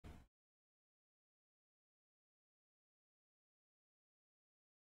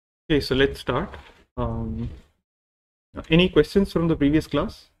Okay, so let's start. Any questions from the previous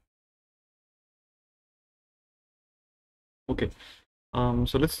class? Okay,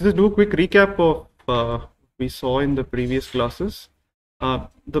 so let's just do a quick recap of we saw in the previous classes.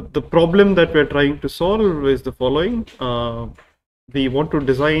 The problem that we're trying to solve is the following. We want to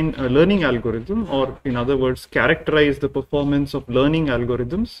design a learning algorithm, or in other words, characterize the performance of learning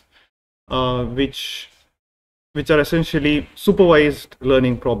algorithms, which are essentially supervised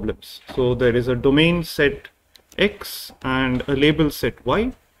learning problems. So there is a domain set X and a label set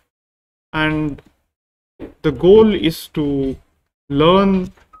Y, and the goal is to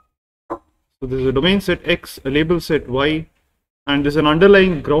learn. So there's a domain set X, a label set Y, and there's an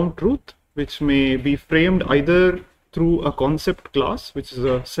underlying ground truth which may be framed either through a concept class, which is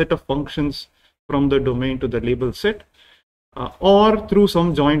a set of functions from the domain to the label set, or through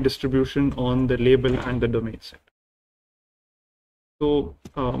some joint distribution on the label and the domain set. So,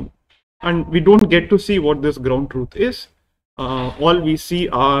 and we don't get to see what this ground truth is. All we see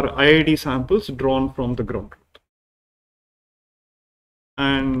are IID samples drawn from the ground truth.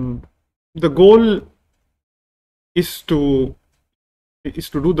 And the goal is to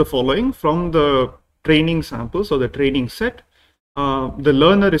do the following. From the training samples or the training set, the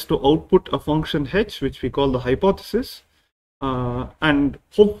learner is to output a function h, which we call the hypothesis, and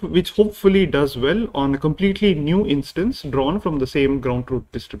which hopefully does well on a completely new instance drawn from the same ground truth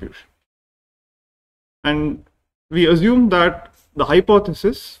distribution. And we assume that the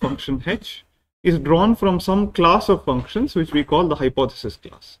hypothesis function h is drawn from some class of functions which we call the hypothesis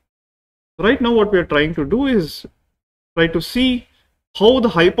class. Right now what we are trying to do is try to see how the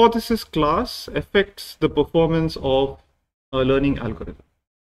hypothesis class affects the performance of a learning algorithm.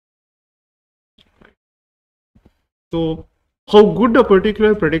 So how good a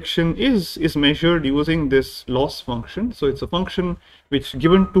particular prediction is measured using this loss function. So it's a function which,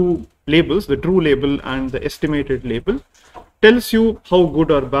 given two labels, the true label and the estimated label, tells you how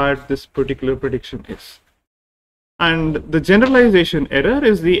good or bad this particular prediction is. And the generalization error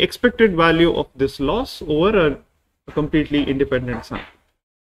is the expected value of this loss over a completely independent sample.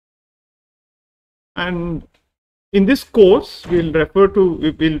 And in this course, we'll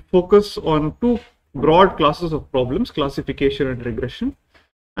focus on two broad classes of problems: classification and regression.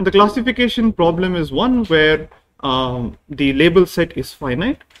 And the classification problem is one where the label set is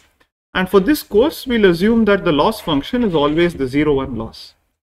finite. And for this course, we'll assume that the loss function is always the 0-1 loss.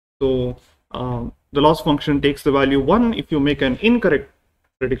 So the loss function takes the value 1 if you make an incorrect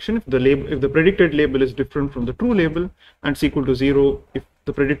prediction, if the predicted label is different from the true label, and it's equal to 0 if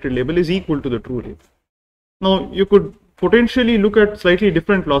the predicted label is equal to the true label. Now you could potentially look at slightly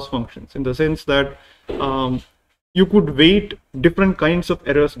different loss functions, in the sense that you could weight different kinds of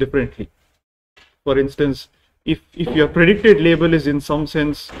errors differently. For instance, if your predicted label is in some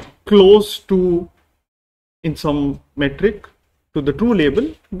sense close to, in some metric, to the true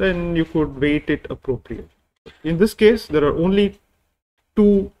label, then you could weight it appropriately. In this case, there are only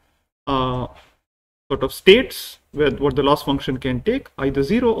two sort of states where what the loss function can take, either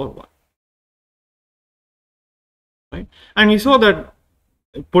 0 or 1. Right? And we saw that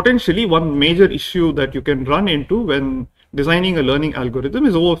potentially one major issue that you can run into when designing a learning algorithm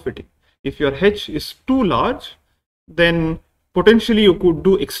is overfitting. If your h is too large, then potentially you could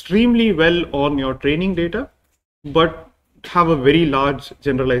do extremely well on your training data, but have a very large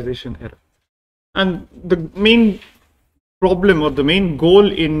generalization error. And the main problem, or the main goal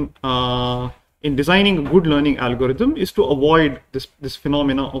in designing a good learning algorithm, is to avoid this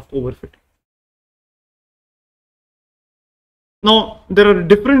phenomena of overfitting. Now, there are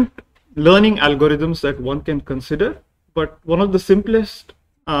different learning algorithms that one can consider, but one of the simplest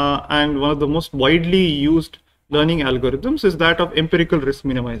and one of the most widely used learning algorithms is that of empirical risk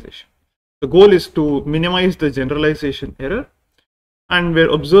minimization. The goal is to minimize the generalization error, and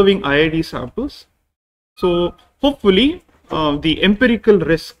we're observing IID samples. So hopefully the empirical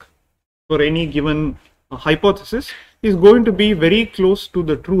risk for any given hypothesis is going to be very close to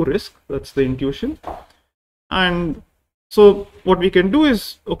the true risk. That's the intuition. And so what we can do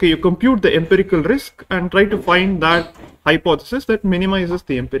is, okay, you compute the empirical risk and try to find that hypothesis that minimizes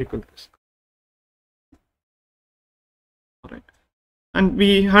the empirical risk. All right. And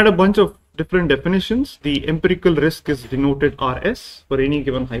we had a bunch of different definitions. The empirical risk is denoted RS for any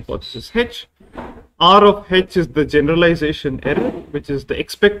given hypothesis H. R of H is the generalization error, which is the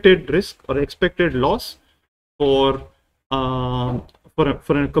expected risk or expected loss for a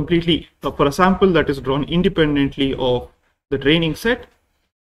sample that is drawn independently of the training set.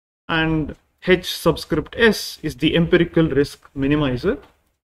 And H subscript S is the empirical risk minimizer.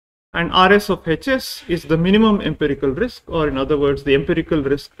 and RS of HS is the minimum empirical risk, or in other words, the empirical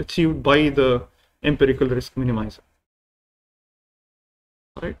risk achieved by the empirical risk minimizer.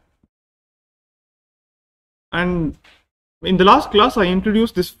 All right. And in the last class, I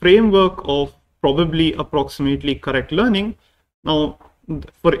introduced this framework of probably approximately correct learning. Now,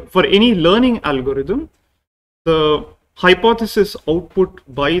 for any learning algorithm, the hypothesis output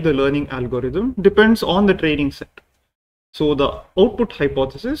by the learning algorithm depends on the training set. So the output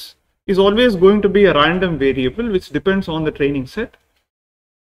hypothesis is always going to be a random variable which depends on the training set.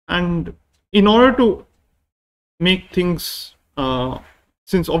 And in order to make things,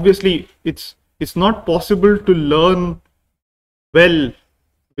 since obviously it's not possible to learn well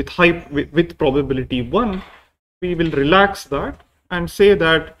with probability 1, we will relax that and say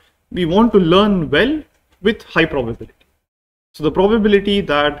that we want to learn well with high probability. So the probability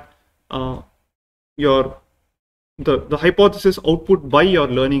that the hypothesis output by your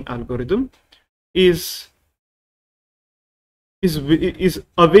learning algorithm is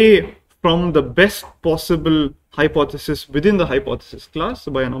away from the best possible hypothesis within the hypothesis class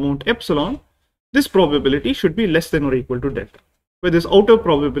by an amount epsilon, this probability should be less than or equal to delta, where this outer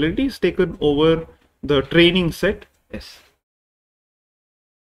probability is taken over the training set S.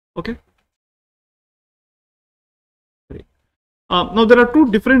 Okay. Now there are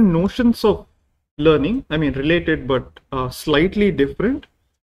two different notions of learning, I mean related but slightly different,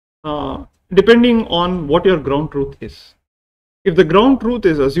 depending on what your ground truth is. If the ground truth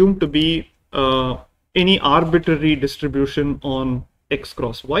is assumed to be any arbitrary distribution on x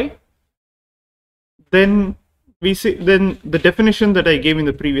cross y, then the definition that I gave in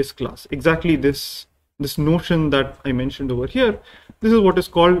the previous class, exactly this notion that I mentioned over here, this is what is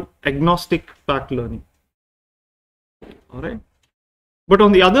called agnostic packed learning. All right. But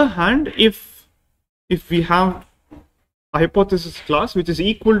on the other hand, if we have a hypothesis class which is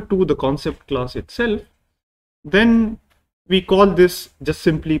equal to the concept class itself, then we call this just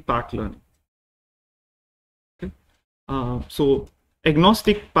simply packed learning. Okay. So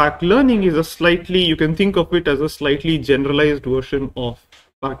agnostic packed learning is a slightly, you can think of it as a slightly generalized version of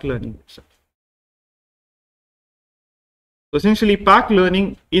packed learning itself. So essentially packed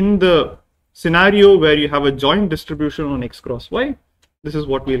learning, in the scenario where you have a joint distribution on x cross y, this is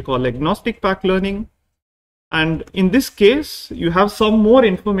what we'll call agnostic packed learning. And in this case, you have some more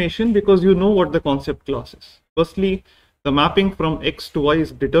information because you know what the concept class is. Firstly, the mapping from x to y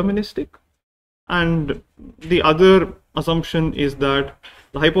is deterministic. And the other assumption is that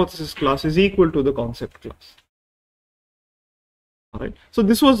the hypothesis class is equal to the concept class. All right. So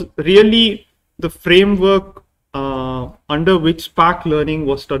this was really the framework under which packed learning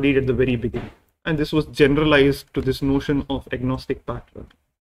was studied at the very beginning. And this was generalized to this notion of agnostic packed learning.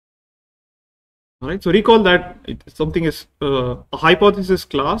 All right. So recall that something is a hypothesis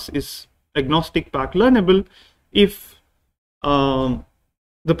class is agnostic packed learnable if the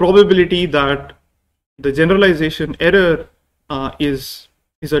probability that the generalization error is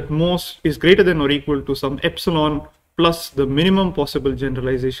greater than or equal to some epsilon plus the minimum possible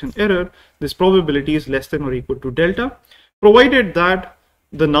generalization error, this probability is less than or equal to delta, provided that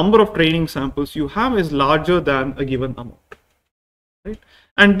the number of training samples you have is larger than a given amount. Right?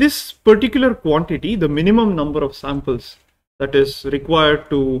 And this particular quantity, the minimum number of samples that is required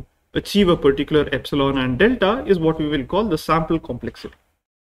to achieve a particular epsilon and delta, is what we will call the sample complexity.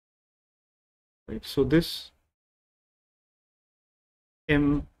 Right? So this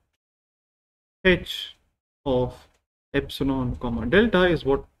MH of epsilon comma delta is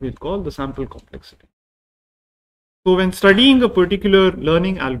what we'll call the sample complexity. So when studying a particular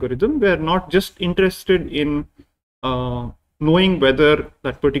learning algorithm, we are not just interested in knowing whether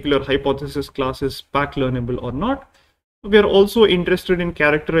that particular hypothesis class is packed learnable or not. We are also interested in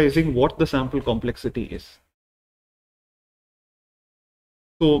characterizing what the sample complexity is.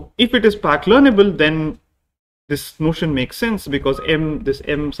 So if it is packed learnable, then this notion makes sense because this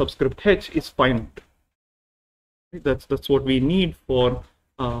M subscript H is finite. That's what we need for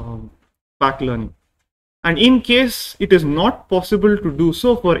packed learning. And in case it is not possible to do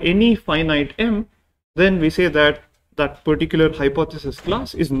so for any finite M, then we say that that particular hypothesis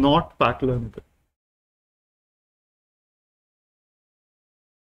class is not packed learnable.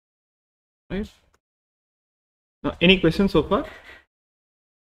 Right? Now, any questions so far?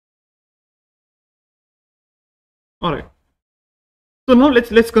 All right. So now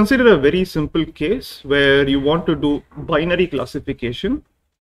let's consider a very simple case where you want to do binary classification.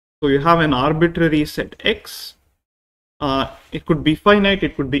 So you have an arbitrary set X. It could be finite,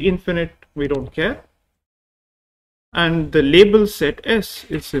 it could be infinite, we don't care. And the label set S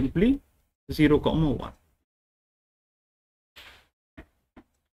is simply 0, 1.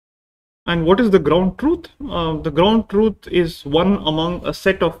 And what is the ground truth? The ground truth is one among a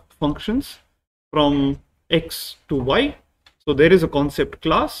set of functions from x to y. So there is a concept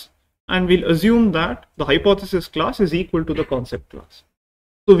class, and we'll assume that the hypothesis class is equal to the concept class.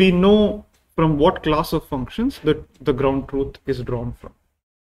 So we know from what class of functions that the ground truth is drawn from.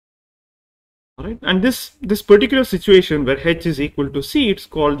 All right, and this particular situation where h is equal to c, it's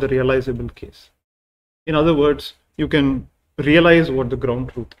called the realizable case. In other words, you can realize what the ground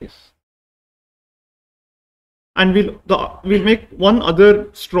truth is. And we'll make one other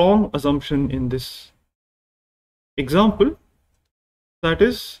strong assumption in this example, that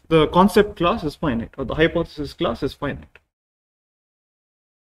is the concept class is finite, or the hypothesis class is finite.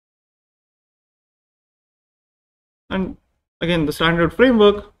 And again, the standard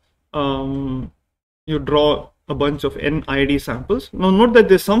framework, you draw a bunch of n ID samples. Now note that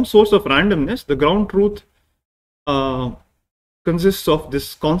there's some source of randomness. The ground truth consists of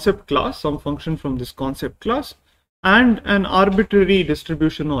this concept class, some function from this concept class, and an arbitrary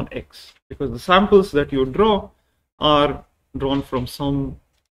distribution on x, because the samples that you draw are drawn from some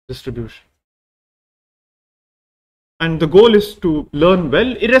distribution. And the goal is to learn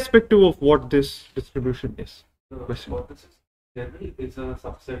well, irrespective of what this distribution is. Hypothesis generally is a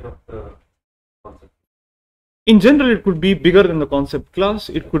subset of the concept. In general, it could be bigger than the concept class.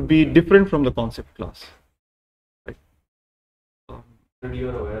 It could be different from the concept class. Right? And you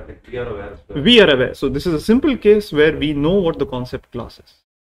are aware, like we are aware. We are aware. So this is a simple case where we know what the concept class is.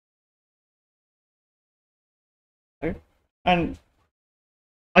 Right? And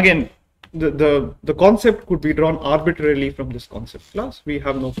again, the concept could be drawn arbitrarily from this concept class. We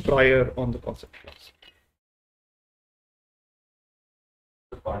have no prior on the concept class.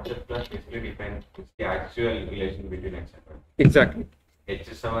 The concept class basically defines the actual relation between x and y. Exactly. H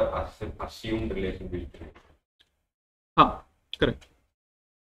is our assumed relation between x. Correct.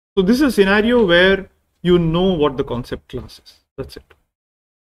 So this is a scenario where you know what the concept class is. That's it.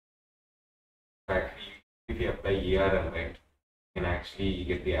 Actually, if you apply ERM, right, you can actually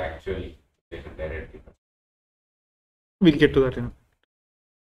get the actual relation directly. We'll get to that in a minute.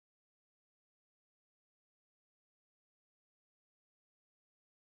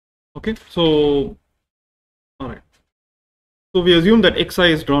 Okay, so all right. So we assume that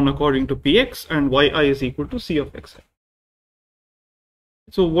xi is drawn according to px and yi is equal to c of xi.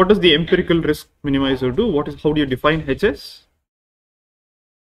 So what does the empirical risk minimizer do? How do you define hs?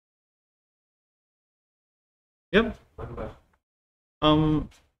 Yep. 1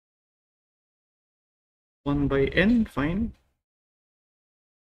 by n, fine.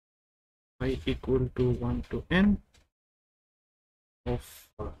 I equal to 1 to n of,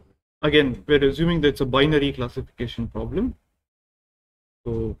 again, we're assuming that it's a binary classification problem.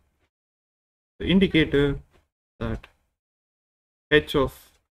 So the indicator that h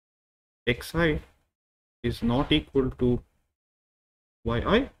of xi is not equal to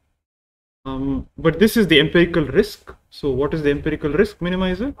yi. But this is the empirical risk. So what is the empirical risk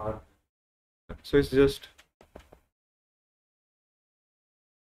minimizer? So it's just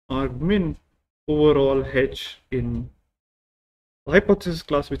argmin overall h in the hypothesis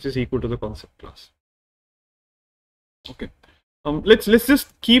class, which is equal to the concept class. Okay. Let's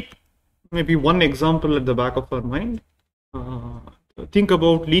just keep maybe one example at the back of our mind. Think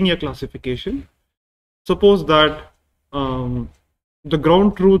about linear classification. Suppose that the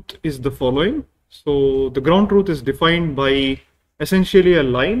ground truth is the following. So the ground truth is defined by essentially a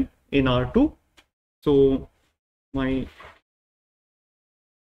line in R2. So my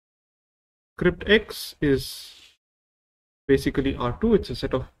script x is basically R2. It's a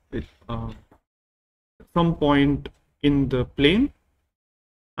set of some point in the plane,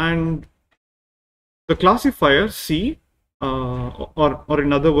 and the classifier C, or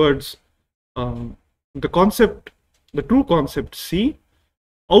in other words, the true concept C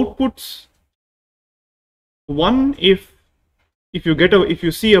outputs 1 if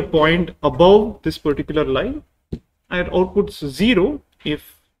you see a point above this particular line, and it outputs 0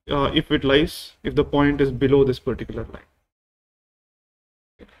 if the point is below this particular line.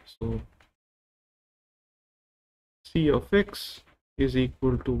 So C of x is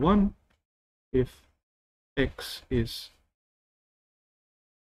equal to 1 if x is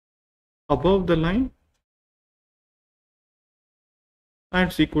above the line, and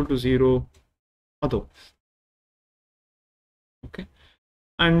it's equal to 0 otherwise. Okay,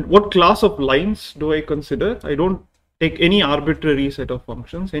 and what class of lines do I consider? I don't take any arbitrary set of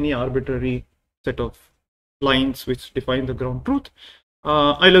functions, any arbitrary set of lines which define the ground truth.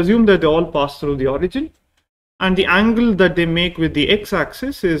 I'll assume that they all pass through the origin, and the angle that they make with the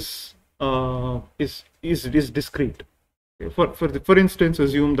x-axis is discrete. For instance,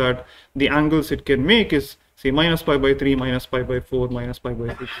 assume that the angles it can make is say minus pi by 3, minus pi by 4, minus pi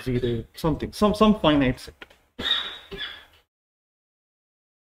by 6, 0, something, some finite set.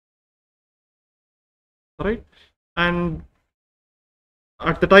 Right? And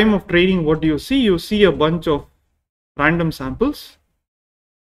at the time of training, what do you see? You see a bunch of random samples.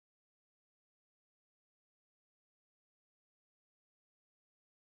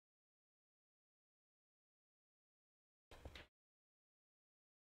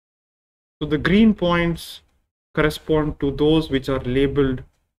 So the green points correspond to those which are labeled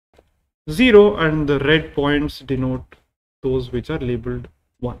 0, and the red points denote those which are labeled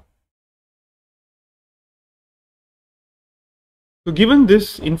 1. So given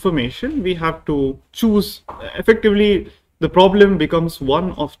this information, we have to choose. Effectively, the problem becomes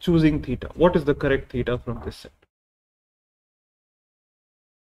one of choosing theta. What is the correct theta from this set?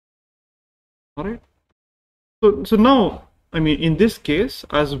 All right. So now, I mean, in this case,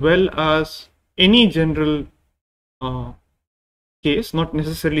 as well as any general case, not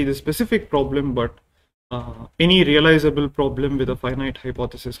necessarily the specific problem, but any realizable problem with a finite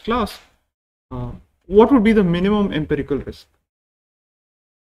hypothesis class, what would be the minimum empirical risk?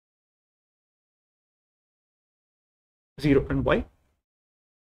 0. And why?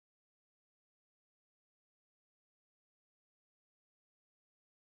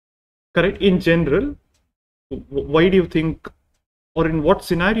 Correct. In general, why do you think, or in what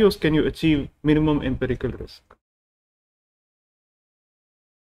scenarios can you achieve minimum empirical risk?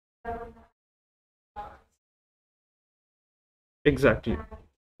 Exactly.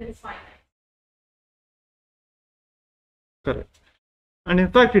 It's finite. Correct. And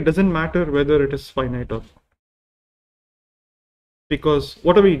in fact, it doesn't matter whether it is finite or not. Because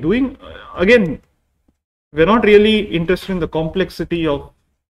what are we doing? Again, we're not really interested in the complexity of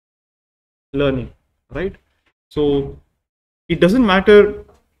learning, right? So it doesn't matter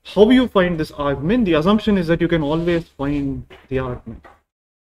how you find this argument. The assumption is that you can always find the argument.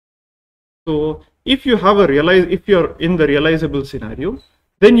 So if you have if you're in the realizable scenario,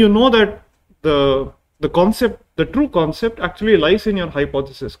 then you know that the true concept actually lies in your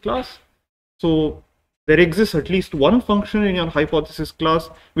hypothesis class. So there exists at least one function in your hypothesis class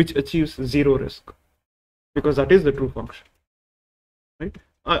which achieves 0 risk, because that is the true function, right?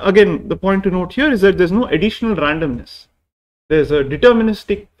 Again, the point to note here is that there's no additional randomness. There's a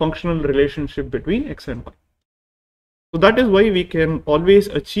deterministic functional relationship between x and y. So that is why we can always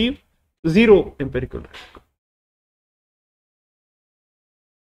achieve 0 empirical risk.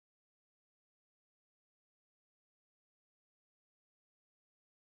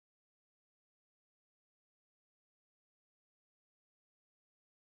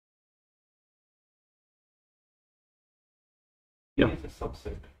 Yeah. It's a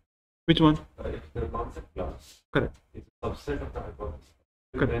subset. Which one? If the concept class Correct. is a subset of the hypothesis,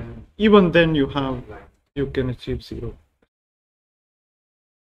 Correct. then Even then you can achieve 0.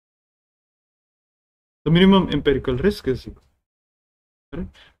 The minimum empirical risk is 0. Correct?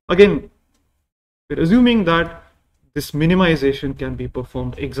 Again, we're assuming that this minimization can be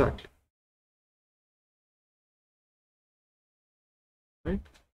performed exactly. Right?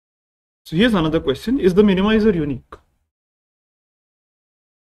 So here's another question. Is the minimizer unique?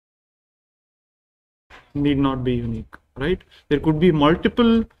 Need not be unique, right? There could be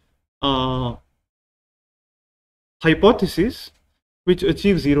multiple hypotheses which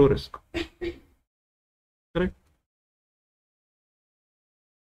achieve 0 risk. Correct?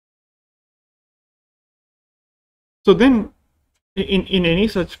 So then in any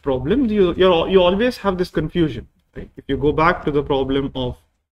such problem, you always have this confusion, right? If you go back to the problem of,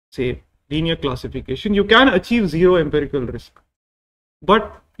 say, linear classification, you can achieve 0 empirical risk,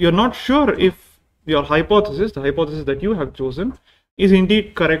 but you're not sure if your hypothesis, the hypothesis that you have chosen, is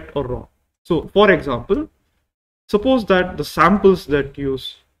indeed correct or wrong. So for example, suppose that the samples that you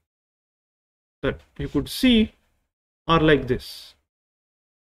could see are like this.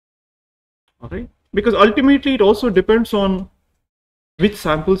 All right, because ultimately it also depends on which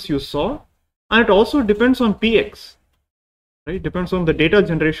samples you saw, and it also depends on px, right? Depends on the data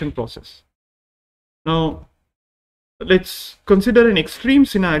generation process. Now let's consider an extreme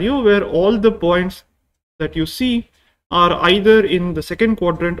scenario where all the points that you see are either in the second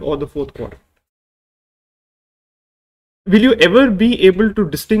quadrant or the fourth quadrant. Will you ever be able to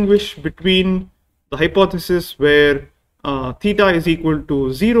distinguish between the hypothesis where theta is equal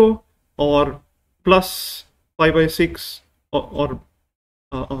to 0 or plus pi by 6 or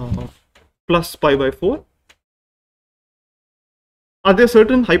plus pi by 4? Are there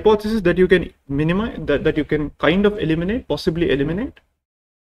certain hypotheses that you can minimize, that you can kind of eliminate, possibly eliminate?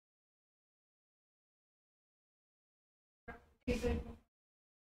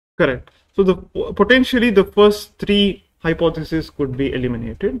 Correct. So the potentially the first three hypotheses could be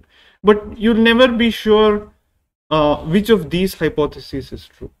eliminated, but you'll never be sure which of these hypotheses is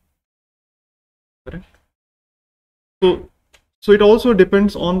true. Correct. So it also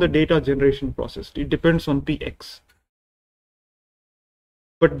depends on the data generation process. It depends on Px.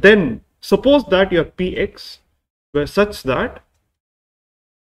 But then suppose that your Px were such that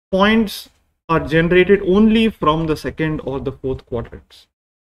points are generated only from the second or the fourth quadrants.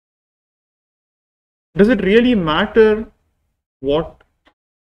 Does it really matter what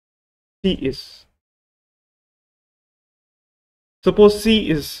C is? Suppose C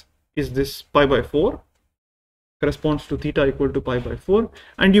is this pi by 4, corresponds to theta equal to pi by 4,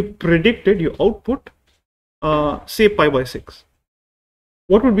 and you predicted, you output, say pi by 6.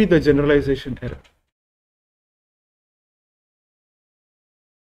 What would be the generalization error?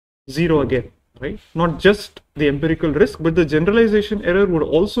 0 again, right? Not just the empirical risk, but the generalization error would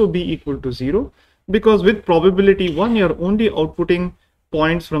also be equal to 0, because with probability 1, you're only outputting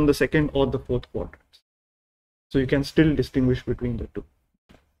points from the second or the fourth quadrants. So you can still distinguish between the two.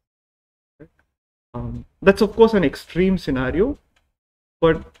 That's of course an extreme scenario,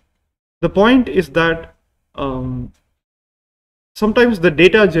 but the point is that sometimes the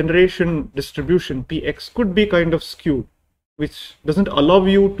data generation distribution Px could be kind of skewed, which doesn't allow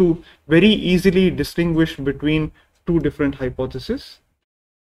you to very easily distinguish between two different hypotheses.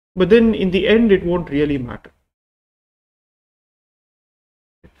 But then in the end, it won't really matter.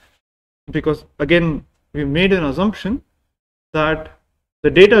 Because again, we made an assumption that the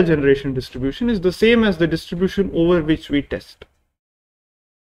data generation distribution is the same as the distribution over which we test.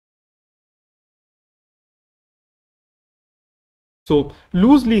 So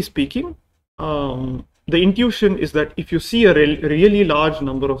loosely speaking, the intuition is that if you see a really large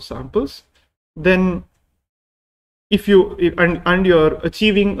number of samples, then if you and you're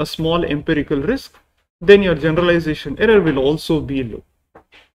achieving a small empirical risk, then your generalization error will also be low.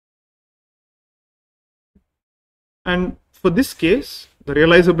 And for this case, the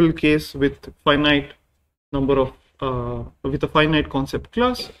realizable case with finite number of with a finite concept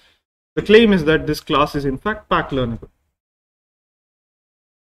class, the claim is that this class is in fact pack learnable.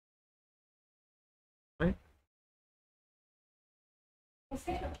 Right?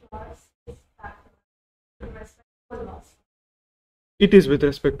 It is with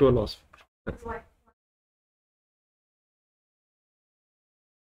respect to a loss function.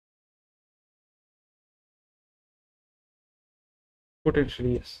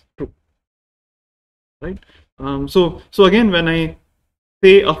 Potentially, yes, true. Right. So again, when I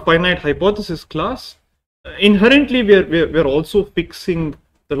say a finite hypothesis class, inherently we're also fixing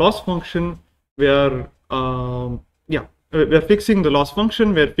the loss function. We're fixing the loss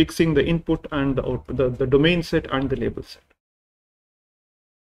function. We're fixing the input and the domain set and the label set.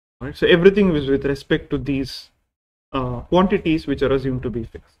 Right. So everything is with respect to these quantities which are assumed to be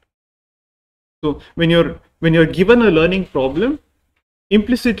fixed. So when you're given a learning problem,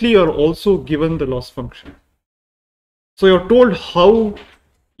 implicitly you're also given the loss function. So you're told how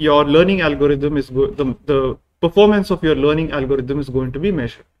your learning algorithm is the performance of your learning algorithm is going to be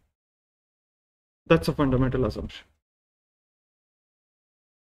measured. That's a fundamental assumption.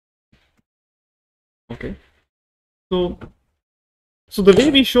 Okay. So the way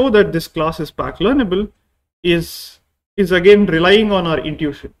we show that this class is pack learnable is again relying on our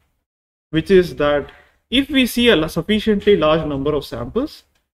intuition, which is that if we see a sufficiently large number of samples,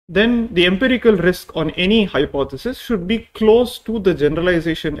 then the empirical risk on any hypothesis should be close to the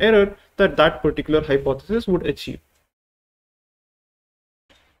generalization error that that particular hypothesis would achieve.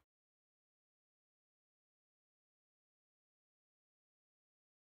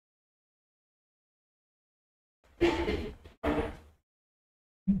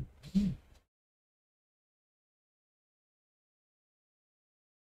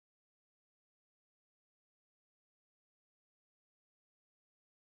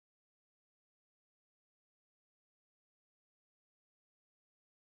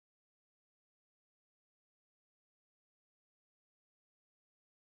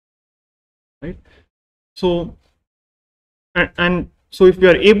 Right. So so if you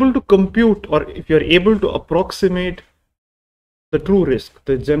are able to compute, or if you are able to approximate the true risk,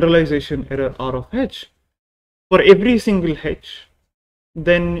 the generalization error R of h, for every single h,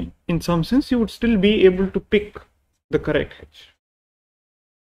 then in some sense you would still be able to pick the correct h.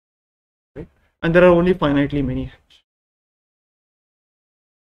 Right? And there are only finitely many h.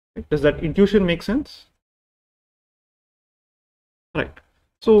 Right? Does that intuition make sense? Right.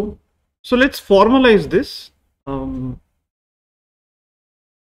 So let's formalize this.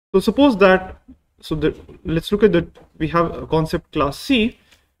 So suppose that, let's look at we have a concept class C,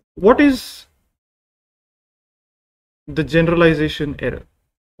 what is the generalization error?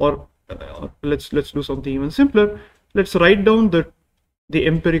 Or let's do something even simpler. Let's write down the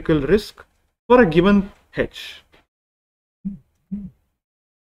empirical risk for a given h.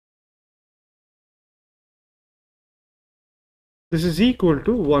 This is equal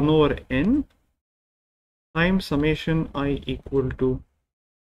to 1 over n times summation I equal to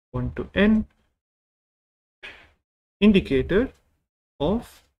 1 to n indicator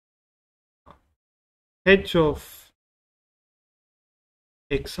of h of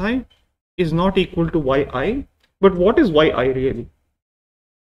xi is not equal to yi. But what is yi really?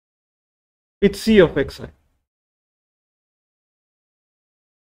 It's c of xi.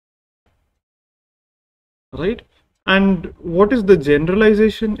 Right? And what is the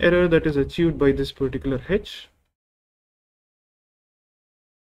generalization error that is achieved by this particular h?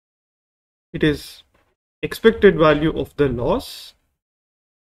 It is expected value of the loss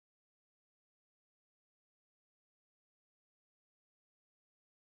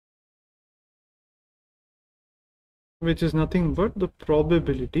which is nothing but the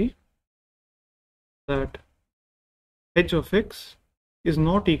probability that h of x is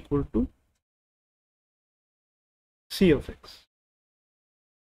not equal to c of x.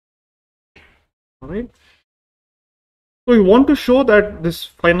 All right. So we want to show that this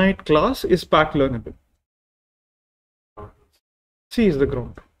finite class is path learnable. C is the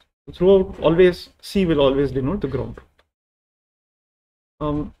ground truth. Throughout, always C will always denote the ground truth.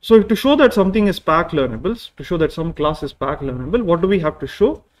 So to show that something is path learnable, to show that some class is path learnable, what do we have to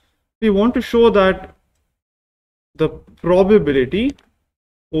show? We want to show that the probability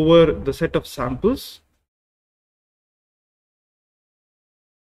over the set of samples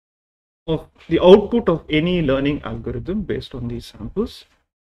of the output of any learning algorithm based on these samples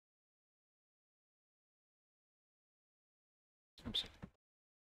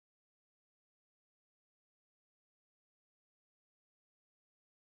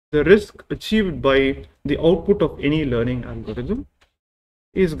the risk achieved by the output of any learning algorithm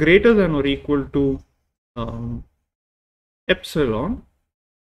is greater than or equal to epsilon,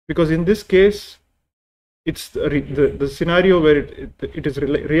 because in this case it's the scenario where it is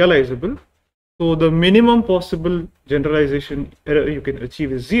realizable. So the minimum possible generalization error you can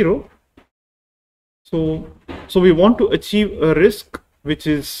achieve is 0. So we want to achieve a risk which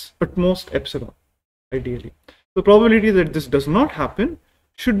is at most epsilon, ideally. The probability that this does not happen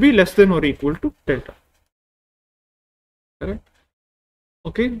should be less than or equal to delta. Correct?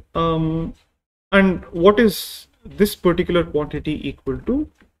 Okay. And what is this particular quantity equal to?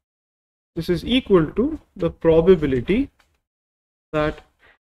 This is equal to the probability that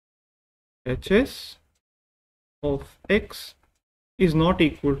hs of x is not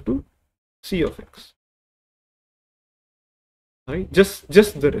equal to c of x. Right? Just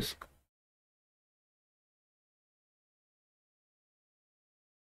the risk.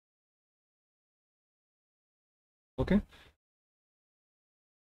 Okay.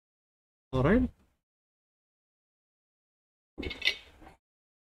 All right.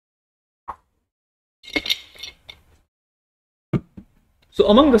 So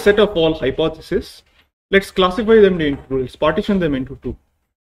among the set of all hypotheses, let's classify them into rules, partition them into two.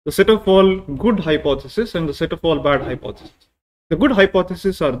 The set of all good hypotheses and the set of all bad hypotheses. The good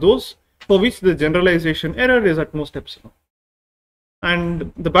hypotheses are those for which the generalization error is at most epsilon.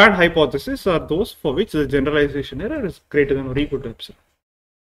 And the bad hypotheses are those for which the generalization error is greater than or equal to epsilon.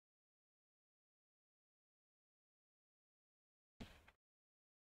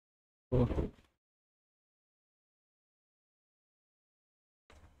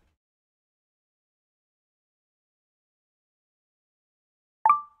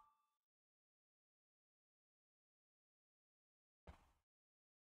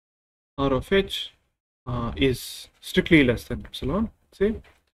 R of h is strictly less than epsilon, say.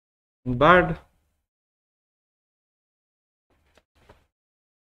 Bad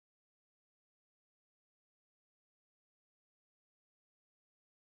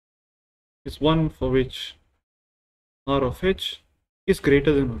is one for which R of h is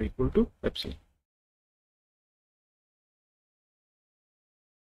greater than or equal to epsilon.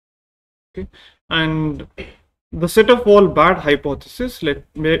 Okay, and the set of all bad hypotheses,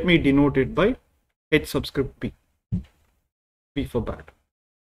 let me denote it by h subscript b, b for bad.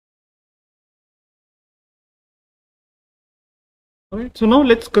 All right, so now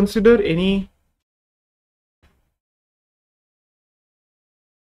let's consider any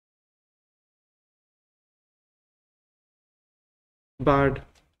bad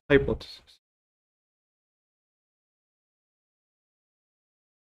hypothesis.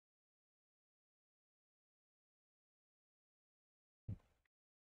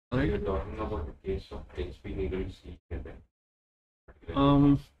 So right? you're talking about the case of H being equal to C here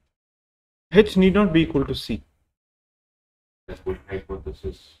then. H need not be equal to C. That's good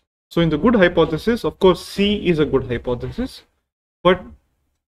hypothesis. So in the good hypothesis, of course, C is a good hypothesis, but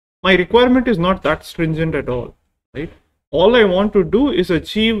my requirement is not that stringent at all, right? All I want to do is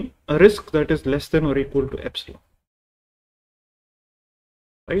achieve a risk that is less than or equal to epsilon,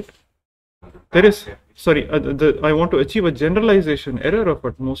 right? There is, sorry, I want to achieve a generalization error of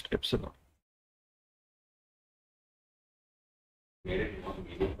at most epsilon. Made it more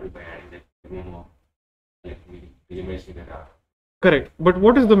meaningful by adding that minimum of like minimizing that R. Correct. But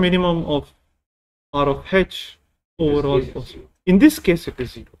what is the minimum of R of H overall? This case is zero. In this case, it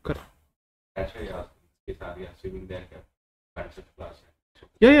is 0. Correct. That's why I asked, are we assuming that concept class?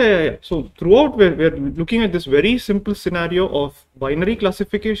 Yeah. So throughout, we're looking at this very simple scenario of binary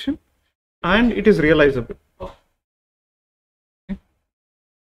classification, and it is realizable. Oh. Okay.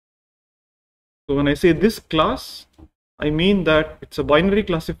 So when I say this class, I mean that it's a binary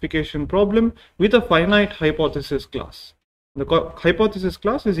classification problem with a finite hypothesis class. The hypothesis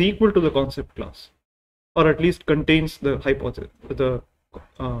class is equal to the concept class, or at least contains the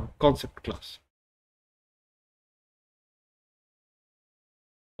concept class.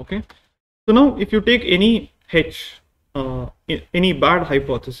 Okay. So now, if you take any H, any bad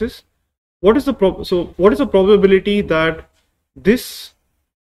hypothesis, what is the probability that this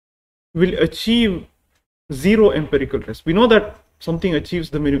will achieve 0 empirical risk? We know that something achieves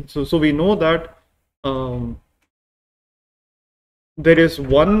the minimum. So we know that there is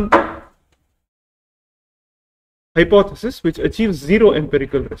one hypothesis which achieves 0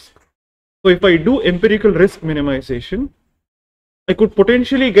 empirical risk. So if I do empirical risk minimization, I could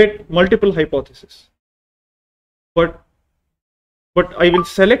potentially get multiple hypotheses, but I will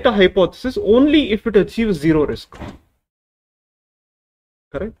select a hypothesis only if it achieves 0 risk.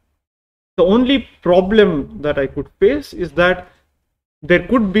 Correct? The only problem that I could face is that there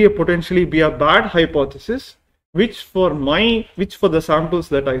could be potentially be a bad hypothesis which for the samples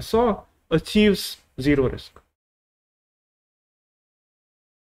that I saw achieves 0 risk.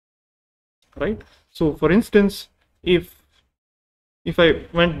 Right? So for instance, if I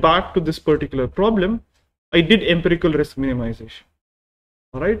went back to this particular problem, I did empirical risk minimization.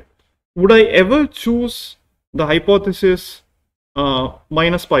 All right. Would I ever choose the hypothesis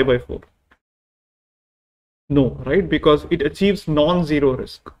minus pi by 4? No, right? Because it achieves non-zero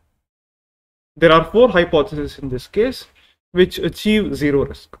risk. There are 4 hypotheses in this case which achieve 0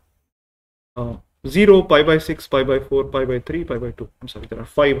 risk. 0, pi by 6, pi by 4, pi by 3, pi by 2. I'm sorry, there are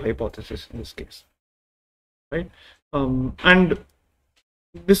 5 hypotheses in this case, right? And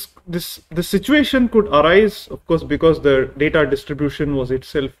this situation could arise, of course, because the data distribution was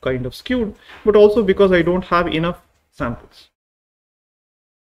itself kind of skewed, but also because I don't have enough samples.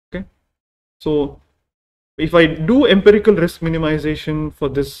 Okay, so if I do empirical risk minimization for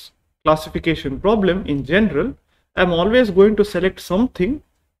this classification problem in general, I'm always going to select something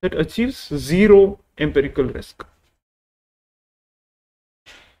that achieves 0 empirical risk.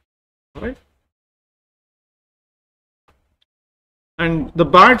 All right. And the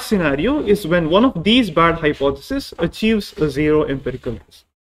bad scenario is when one of these bad hypotheses achieves a 0 empirical risk.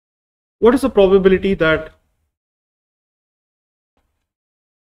 What is the probability that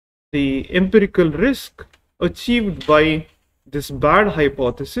the empirical risk achieved by this bad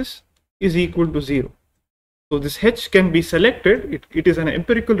hypothesis is equal to 0? So this H can be selected. It is an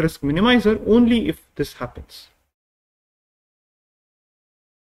empirical risk minimizer only if this happens.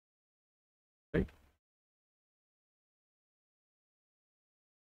 Right?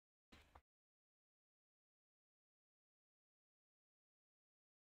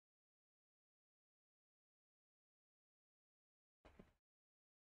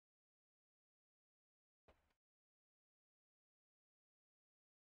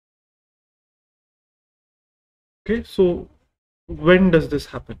 Okay, so when does this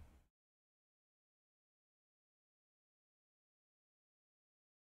happen?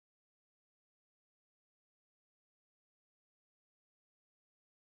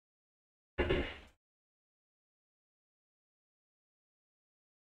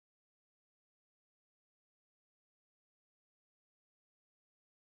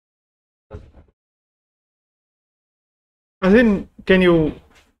 As in, can you,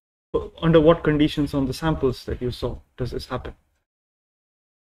 under what conditions on the samples that you saw does this happen?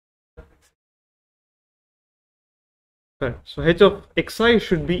 Right. So h of xi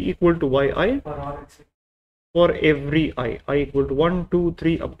should be equal to yi for every I equal to 1, 2,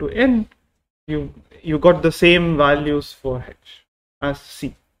 3 up to n. You got the same values for h as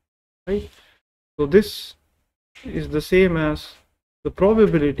c, right? So this is the same as the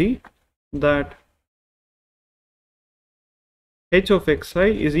probability that h of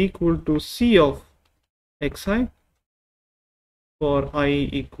xi is equal to c of xi for I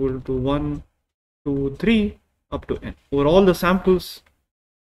equal to 1, 2, 3 up to n over all the samples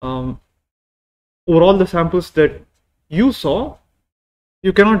that you saw.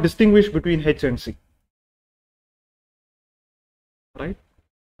 You cannot distinguish between h and c, right?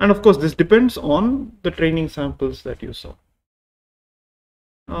 And of course this depends on the training samples that you saw.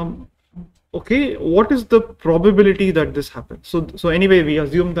 Okay, what is the probability that this happens? So anyway, we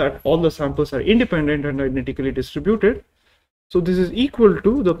assume that all the samples are independent and identically distributed. So this is equal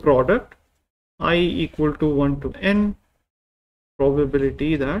to the product I equal to 1 to n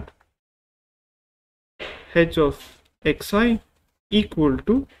probability that h of xi equal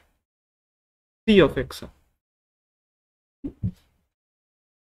to c of xi.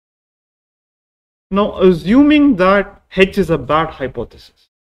 Now, assuming that h is a bad hypothesis,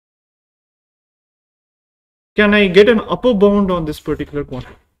 can I get an upper bound on this particular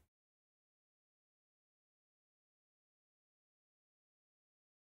quantity?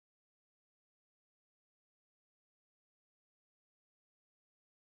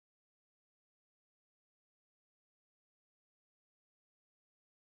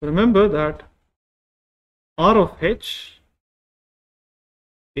 Remember that R of h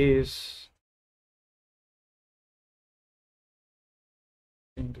is,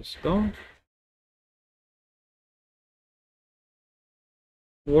 bring this down.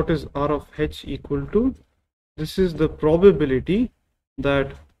 What is R of h equal to? This is the probability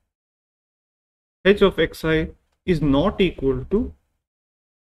that h of xi is not equal to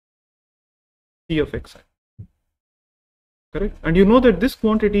c of xi. Correct? And you know that this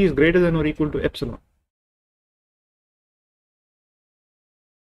quantity is greater than or equal to epsilon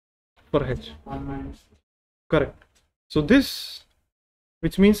for h. Correct. So this,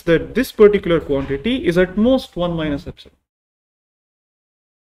 which means that this particular quantity is at most 1 minus epsilon.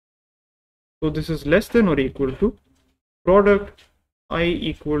 So this is less than or equal to product I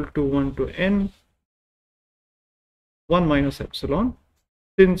equal to 1 to n 1 minus epsilon,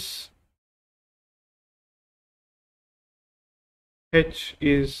 since h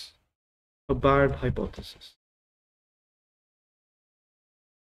is a bad hypothesis.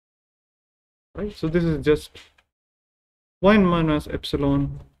 Right? So this is just 1 minus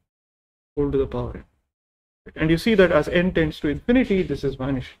epsilon whole to the power n. And you see that as n tends to infinity, this is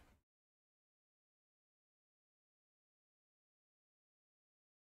vanishing.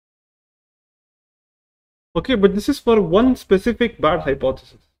 Okay, but this is for one specific bad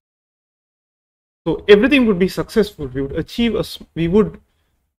hypothesis. So everything would be successful. We would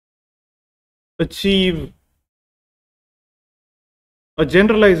achieve a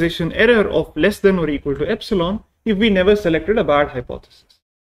generalization error of less than or equal to epsilon if we never selected a bad hypothesis.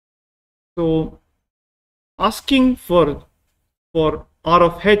 So asking for R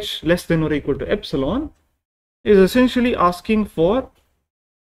of h less than or equal to epsilon is essentially asking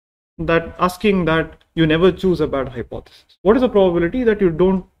that you never choose a bad hypothesis. What is the probability that you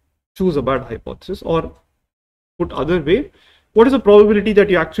don't choose a bad hypothesis? Or put other way, what is the probability that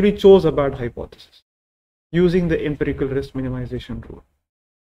you actually chose a bad hypothesis using the empirical risk minimization rule?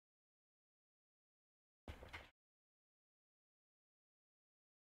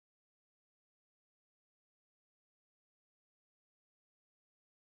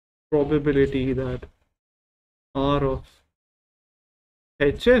 Probability that R of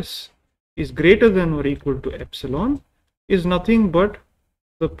hs is greater than or equal to epsilon is nothing but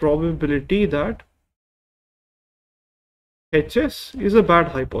the probability that hs is a bad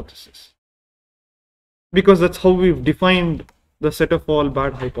hypothesis, because that's how we've defined the set of all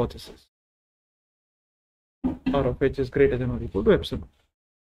bad hypotheses. R of h is greater than or equal to epsilon,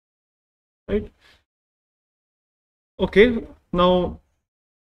 right? Okay, now,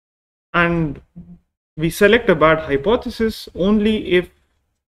 and we select a bad hypothesis only if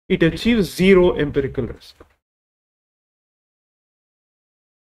it achieves zero empirical risk.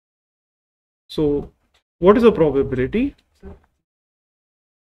 So what is the probability?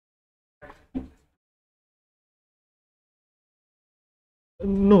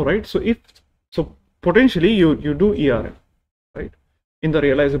 No, right? So potentially you do ERM, right? In the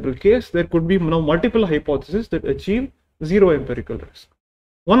realizable case, there could be now multiple hypotheses that achieve zero empirical risk.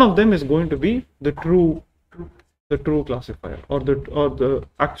 One of them is going to be the true classifier or the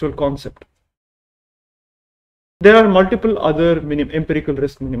actual concept. There are multiple other empirical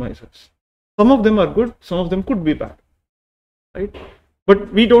risk minimizers. Some of them are good, some of them could be bad, right?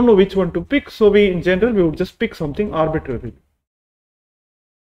 But we don't know which one to pick, so in general we would just pick something arbitrarily.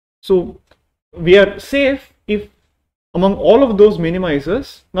 So we are safe if among all of those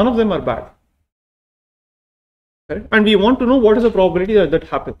minimizers, none of them are bad. Right? And we want to know what is the probability that that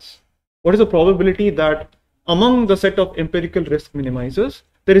happens. What is the probability that among the set of empirical risk minimizers,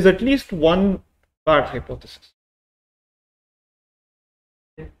 there is at least one bad hypothesis?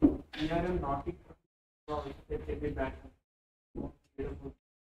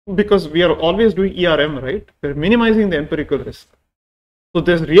 Because we are always doing ERM, right? We're minimizing the empirical risk. So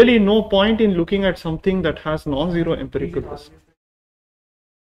there's really no point in looking at something that has non-zero empirical risk.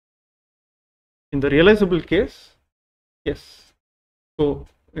 In the realizable case, yes. So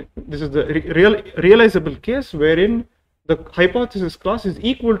this is the realizable case wherein the hypothesis class is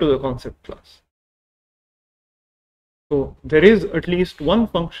equal to the concept class. So there is at least one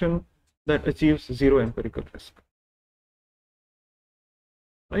function that achieves zero empirical risk.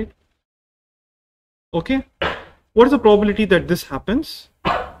 Right? Okay. What is the probability that this happens?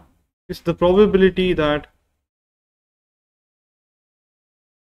 It's the probability that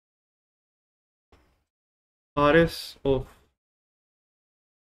RS of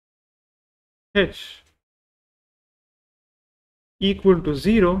H equal to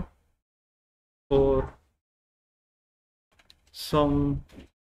 0 for some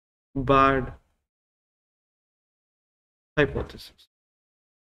bad hypothesis.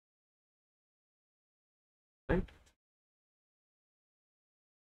 Right?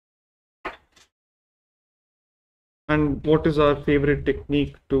 And what is our favorite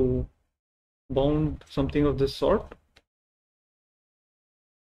technique to bound something of this sort?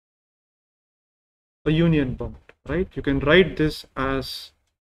 A union bound, right? You can write this as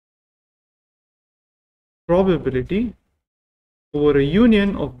probability over a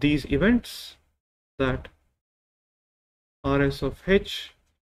union of these events that RS of H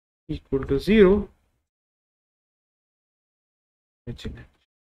equal to 0 H in H.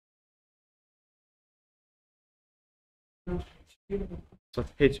 So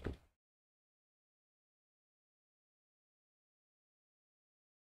H.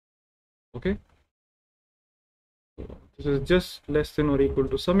 Okay. So this is just less than or equal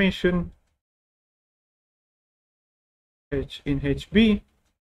to summation H in HB,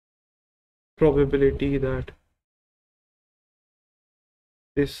 probability that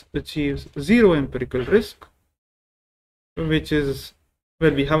this achieves zero empirical risk, which is,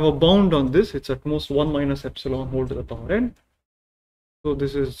 well, we have a bound on this, it's at most 1 minus epsilon whole to the power n. So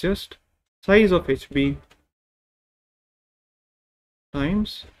this is just size of HB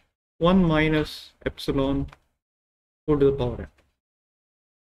times 1 minus epsilon whole to the power n.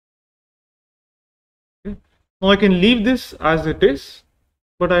 Okay. Now I can leave this as it is,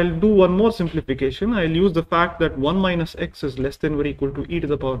 but I'll do one more simplification. I'll use the fact that 1 minus x is less than or equal to e to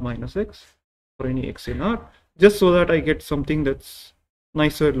the power minus x for any x in R, just so that I get something that's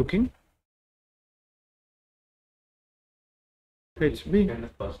nicer looking. HB.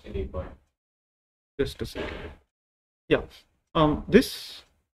 Just a second. Yeah.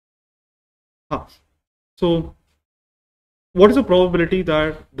 So what is the probability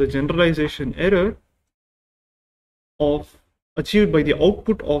that the generalization error of achieved by the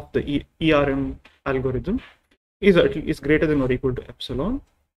output of the ERM algorithm is greater than or equal to epsilon?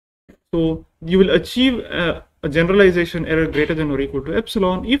 So you will achieve a generalization error greater than or equal to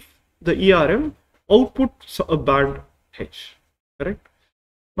epsilon if the ERM outputs a bad H, correct?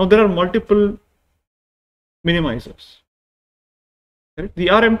 Now there are multiple minimizers, correct? The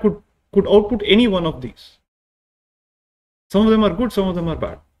ERM could output any one of these. Some of them are good, some of them are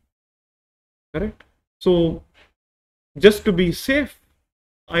bad, correct? So just to be safe,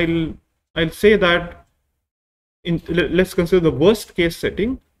 I'll say that let's consider the worst case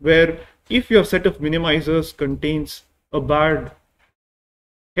setting, where if your set of minimizers contains a bad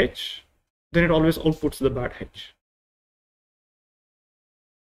H, then it always outputs the bad H.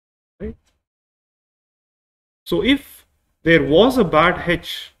 Right? So if there was a bad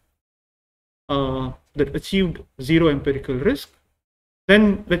H that achieved zero empirical risk,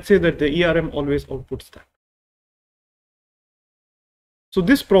 then let's say that the ERM always outputs that. So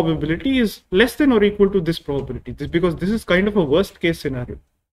this probability is less than or equal to this probability, because this is kind of a worst case scenario.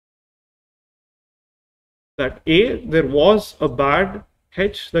 That there was a bad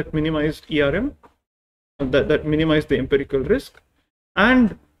H that minimized ERM, that minimized the empirical risk,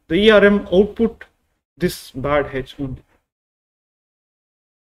 and the ERM output this bad H only.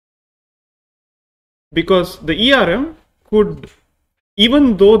 Because the ERM could,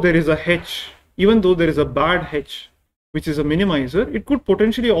 even though there is a bad H, which is a minimizer, it could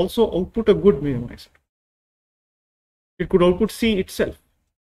potentially also output a good minimizer. It could output C itself.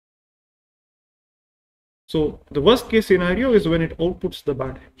 So the worst case scenario is when it outputs the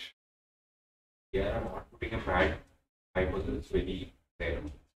bad H. Yeah, I'm outputting a bad hypothesis is very rare.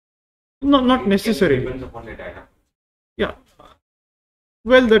 Not necessary. It depends upon the data. Yeah.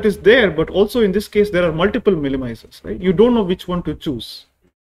 Well, that is there, but also in this case, there are multiple minimizers, right? You don't know which one to choose,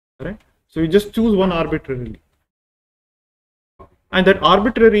 right? So you just choose one arbitrarily. And that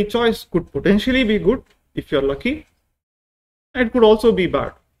arbitrary choice could potentially be good if you're lucky, and it could also be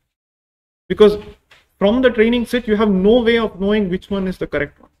bad. Because from the training set, you have no way of knowing which one is the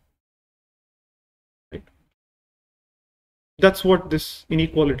correct one. Right? That's what this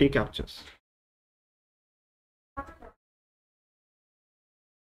inequality captures.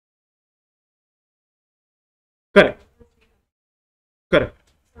 Correct. Correct.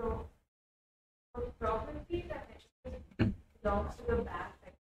 So, the probability that it belongs to the bad.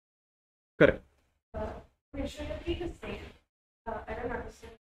 Correct. Should it be the same? I don't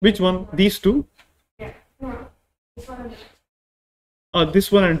understand. Which one? These two? Yeah. No. This one and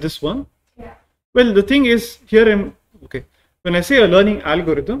This one and this one? yeah. Well, the thing is, here okay. When I say a learning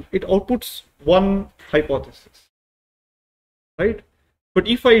algorithm, it outputs one hypothesis, right? But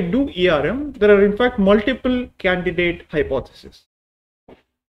if I do ERM, there are in fact multiple candidate hypotheses,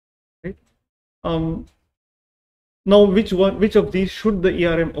 right? Now, which of these should the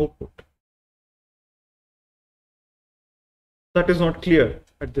ERM output? That is not clear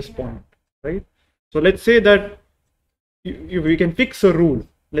at this point, right? So let's say that we can fix a rule.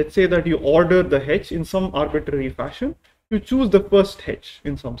 Let's say that you order the H in some arbitrary fashion. You choose the first H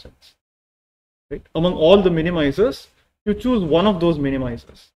in some sense, right? Among all the minimizers, you choose one of those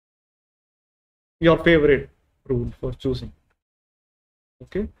minimizers. Your favorite rule for choosing.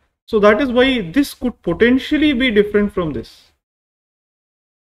 Okay. So that is why this could potentially be different from this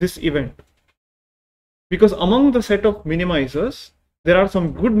event. Because among the set of minimizers, there are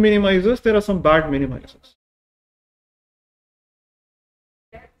some good minimizers, there are some bad minimizers.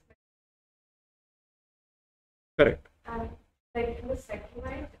 Correct. And like in the second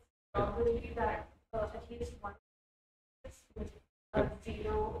line, it's probability that at least one is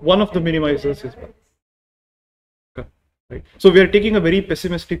zero. One of the minimizers is bad. Right. So we are taking a very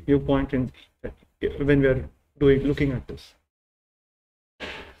pessimistic viewpoint when we are looking at this.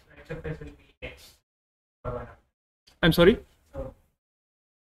 I'm sorry?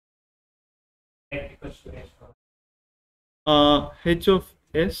 H of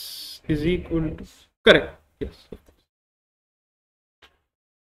S is equal to, correct, yes.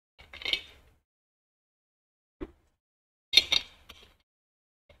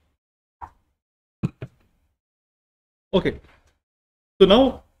 Okay, so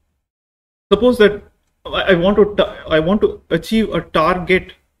now suppose that I want to achieve a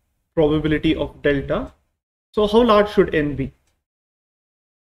target probability of delta. So how large should n be?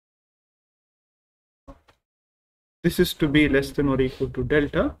 This is to be less than or equal to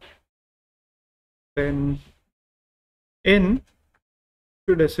delta. Then n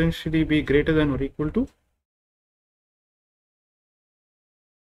should essentially be greater than or equal to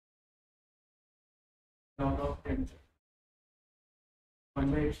log of n. 1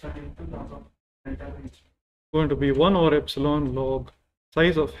 by epsilon into log of delta by h. Going to be 1 over epsilon log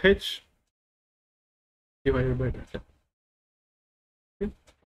size of h divided by delta. Okay.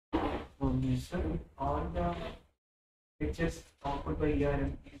 So all the h's output by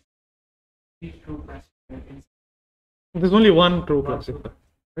ERM is true classifier. There's only one true classifier,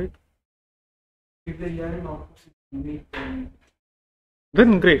 right? If the ERM output is unique,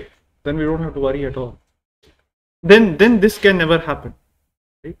 Then great. Then we don't have to worry at all. Then this can never happen,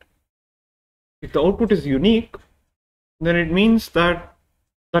 right? If the output is unique, then it means that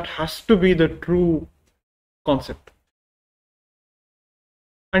has to be the true concept.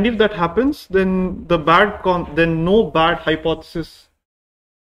 And if that happens, then then no bad hypothesis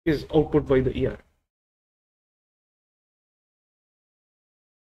is output by the ER.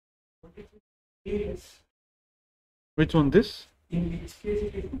 Which one? This? in which case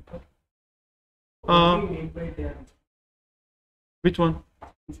it is made by their Which one?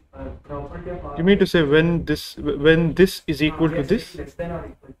 property of R. You mean to say when this is equal to yes, this? less than or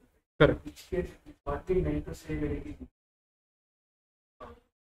equal to. Correct. In which case what we meant to say when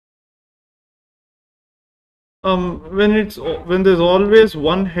it is when there's always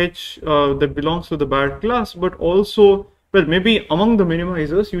one H that belongs to the bad class, but also, well, maybe among the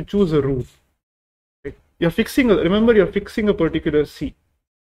minimizers you choose a rule. Right? Remember you're fixing a particular C.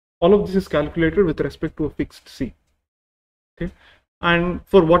 All of this is calculated with respect to a fixed C. Okay, and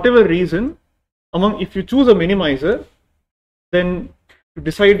for whatever reason, if you choose a minimizer, then you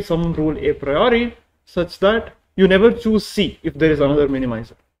decide some rule a priori such that you never choose C if there is another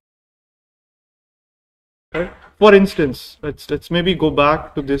minimizer. Right? For instance, let's maybe go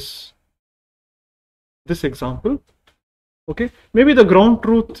back to this example. Okay, maybe the ground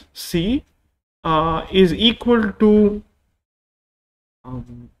truth C is equal to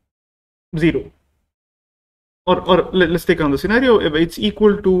 0, or let's take on the scenario it's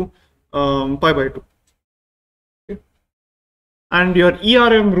equal to pi by 2. Okay? And your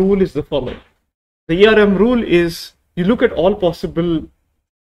ERM rule is the following. The ERM rule is you look at all possible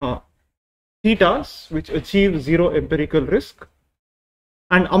thetas which achieve 0 empirical risk,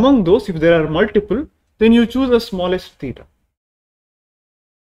 and among those, if there are multiple, then you choose the smallest theta.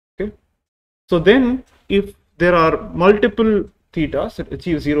 Okay, so then if there are multiple thetas that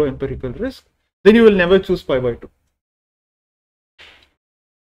achieve 0 empirical risk, then you will never choose pi by 2.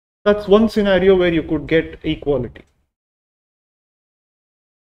 That's one scenario where you could get equality.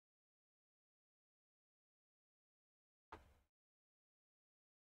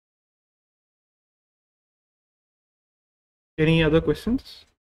 Any other questions?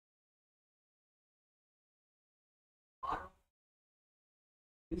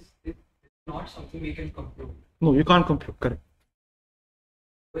 It's not something we can compute. No, you can't compute, correct.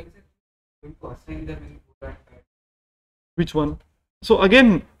 Why is it going to assign them in that way? Which one? So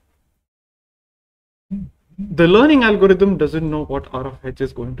again, the learning algorithm doesn't know what R of H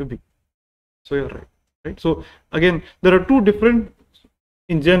is going to be. So you're right? So again, there are two different,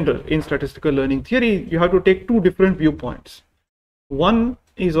 in general, in statistical learning theory, you have to take two different viewpoints. One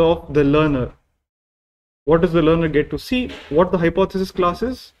is of the learner. What does the learner get to see? What the hypothesis class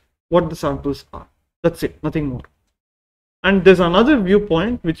is? What the samples are? That's it, nothing more. And there's another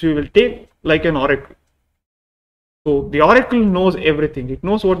viewpoint which we will take like an oracle. So the oracle knows everything. It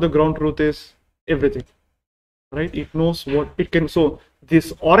knows what the ground truth is, everything, right? It knows what it can. So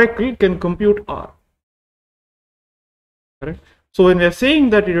this oracle can compute R, correct? So when we are saying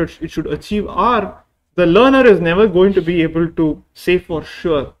that it should achieve R, the learner is never going to be able to say for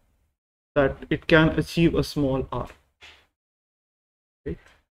sure that it can achieve a small R. Okay?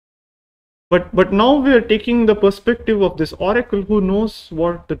 But now we are taking the perspective of this oracle who knows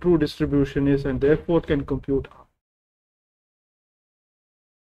what the true distribution is and therefore can compute R.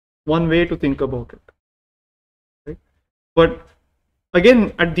 One way to think about it. Okay? But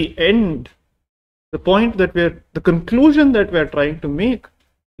again, at the end, the point that the conclusion that we are trying to make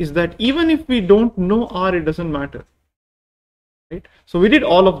is that even if we don't know R, it doesn't matter. Right? So we did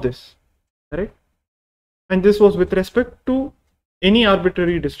all of this, right? And this was with respect to any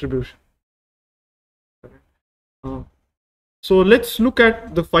arbitrary distribution. So let's look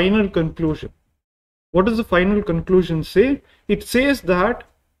at the final conclusion. What does the final conclusion say? It says that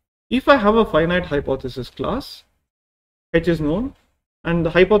if I have a finite hypothesis class, H is known, and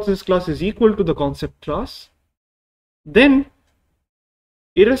the hypothesis class is equal to the concept class, then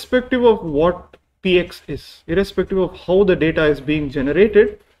irrespective of what Px is, irrespective of how the data is being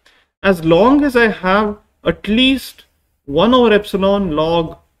generated, as long as I have at least 1 over epsilon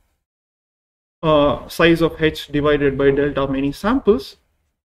log size of H divided by delta many samples,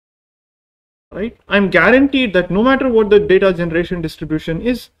 right, I'm guaranteed that no matter what the data generation distribution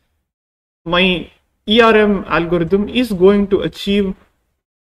is, my ERM algorithm is going to achieve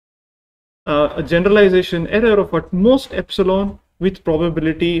a generalization error of at most epsilon with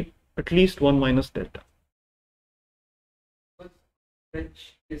probability at least 1 minus delta.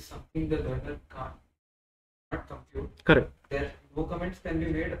 Which is something the learner can't compute. Correct. There no comments can be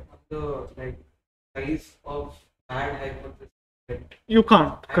made on the size of bad hypothesis. You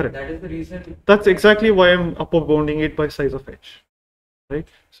can't. And correct. that is the reason. That's exactly why I'm upper bounding it by size of H. Right.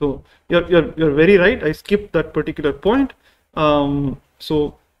 So you're very right. I skipped that particular point.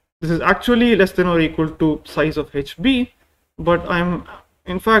 So this is actually less than or equal to size of HB, but I'm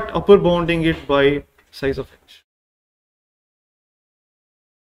in fact upper bounding it by size of H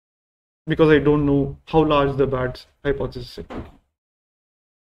because I don't know how large the bad hypothesis is.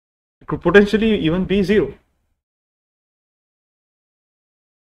 It could potentially even be 0.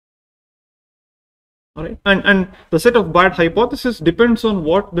 All right, and the set of bad hypothesis depends on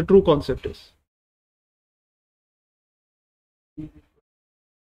what the true concept is.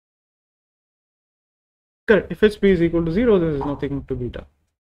 Correct. If HB is equal to 0, there is nothing to be done,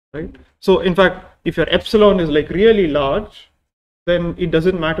 right? So in fact, if your epsilon is like really large, then it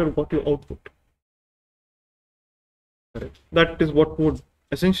doesn't matter what you output. Correct. That is what would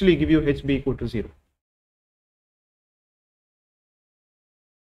essentially give you HB equal to 0.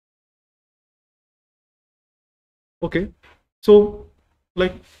 Okay, so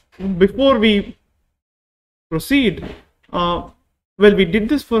like before we proceed, well, we did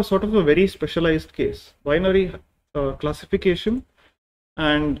this for sort of a very specialized case: binary classification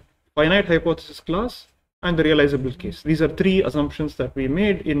and finite hypothesis class and the realizable case. These are 3 assumptions that we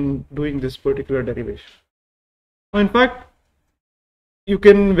made in doing this particular derivation. Now, in fact, you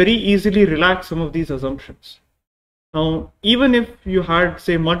can very easily relax some of these assumptions. Now, even if you had,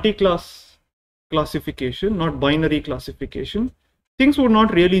 say, multi-class classification, not binary classification, things would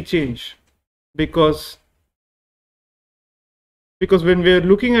not really change, because when we're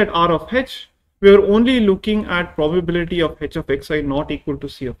looking at R of h, we're only looking at probability of h of xi not equal to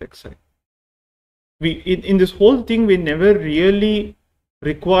c of xi. In this whole thing, we never really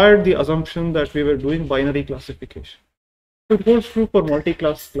required the assumption that we were doing binary classification. It holds true for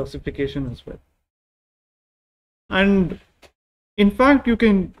multi-class classification as well. And in fact, you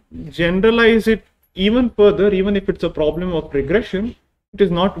can generalize it even further. Even if it's a problem of regression, it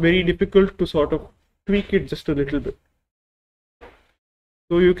is not very difficult to sort of tweak it just a little bit.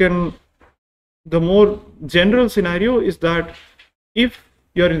 So you can, the more general scenario is that if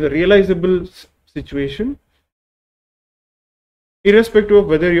you're in the realizable situation, irrespective of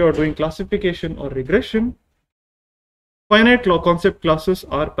whether you are doing classification or regression, finite concept classes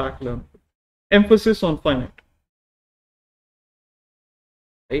are packed learnable. Emphasis on finite.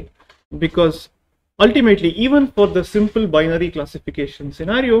 Right? Because ultimately, even for the simple binary classification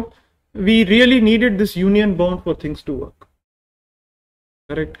scenario, we really needed this union bound for things to work.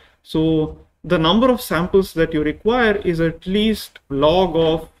 Correct? So the number of samples that you require is at least log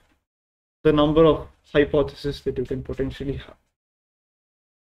of the number of hypotheses that you can potentially have.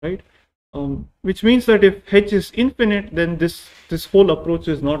 Right? Which means that if h is infinite, then this whole approach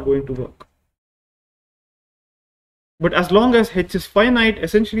is not going to work. But as long as h is finite,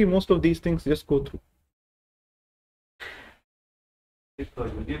 essentially most of these things just go through. If the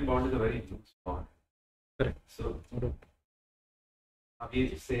union bound is a very loose bound. Correct. So are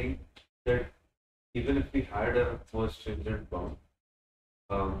we saying that even if we had a more stringent bound,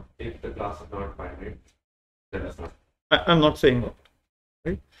 if the class is not finite, then it's not. I'm not saying that.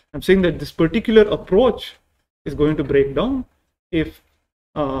 Right? I'm saying that this particular approach is going to break down if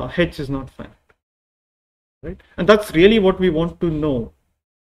h is not finite. Right? And that's really what we want to know.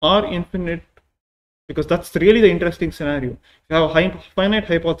 R infinite, because that's really the interesting scenario. If you have a finite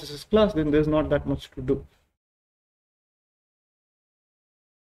hypothesis class, then there's not that much to do.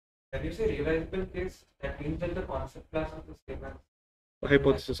 When you say realizable case, that means that the concept class is the same as The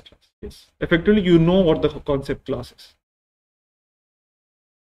hypothesis class, yes. Effectively, you know what the concept class is.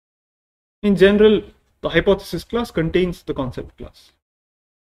 In general, the hypothesis class contains the concept class.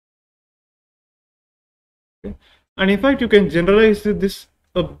 Okay. And in fact, you can generalize this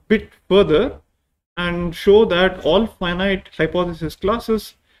a bit further and show that all finite hypothesis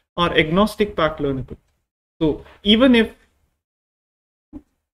classes are agnostic packed learnable. So even if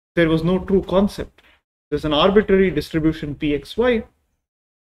there was no true concept, there's an arbitrary distribution pxy,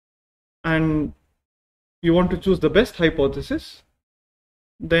 and you want to choose the best hypothesis,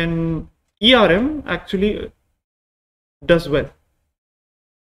 then ERM actually does well.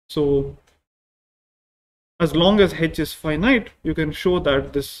 So as long as h is finite, you can show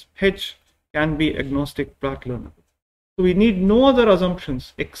that this h can be agnostic packed learnable. So we need no other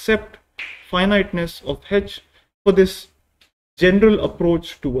assumptions except finiteness of h for this general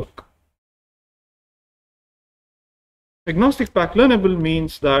approach to work. Agnostic packed learnable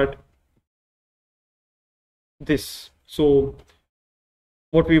means that this. So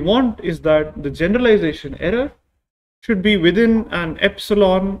what we want is that the generalization error should be within an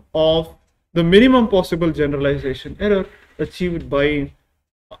epsilon of the minimum possible generalization error achieved by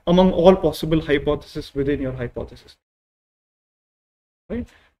among all possible hypotheses within your hypothesis. Right?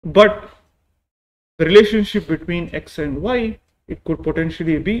 But the relationship between x and y, it could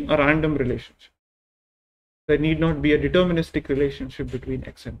potentially be a random relationship. There need not be a deterministic relationship between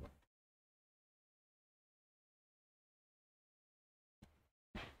x and y.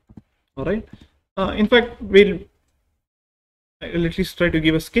 All right. In fact, I'll at least try to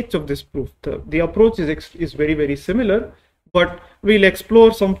give a sketch of this proof. The approach is very, very similar, but we'll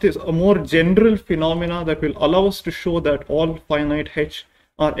explore a more general phenomena that will allow us to show that all finite h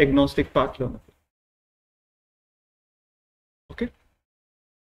are agnostic packed learnable. Okay.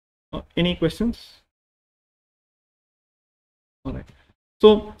 Any questions? All right.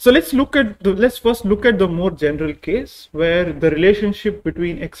 So let's first look at the more general case where the relationship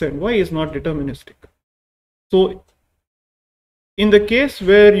between x and y is not deterministic. So in the case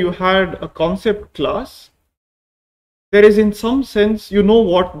where you had a concept class, there is in some sense, you know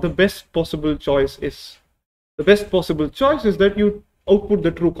what the best possible choice is. The best possible choice is that you output the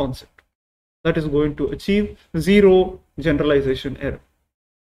true concept. That is going to achieve zero generalization error.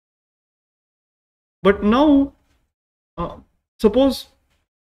 But now, suppose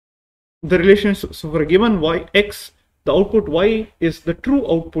the relationship, so for a given y, x, the output y is the true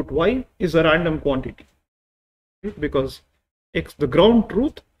output y is a random quantity. Right? Because x, the ground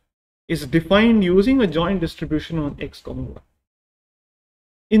truth, is defined using a joint distribution on x comma y.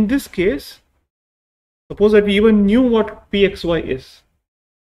 In this case, suppose that we even knew what pxy is,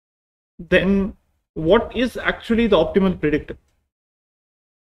 then what is actually the optimal predictor?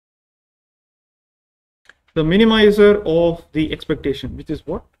 The minimizer of the expectation, which is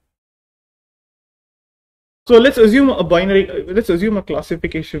what? So let's assume a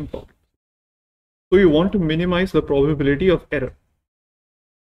classification problem. So you want to minimize the probability of error,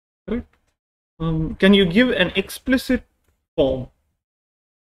 right? Can you give an explicit form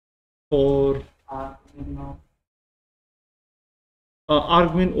for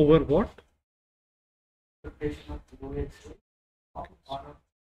argmin over what?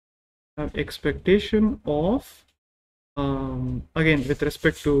 Expectation of again with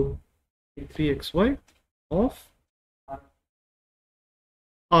respect to pxy of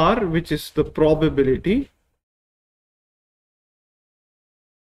r, which is the probability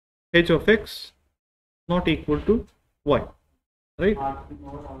h of x not equal to y, right?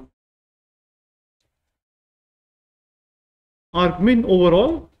 Argmin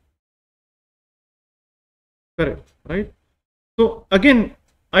overall, correct, right? So again,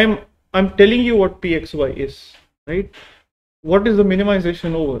 I'm telling you what pxy is, right? What is the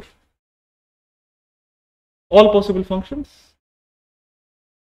minimization over? All possible functions?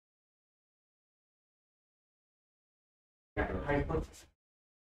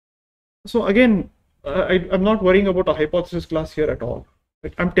 So again, I'm not worrying about a hypothesis class here at all.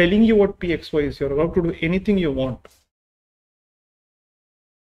 Right? I'm telling you what pxy is. You're allowed to do anything you want.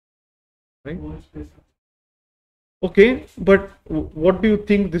 Right? Okay, but what do you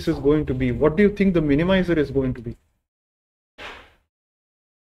think this is going to be? What do you think the minimizer is going to be?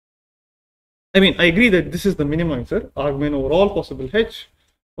 I mean, I agree that this is the minimizer. Argmin over all possible h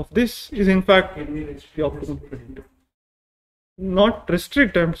of this is in fact the optimum predictor. Not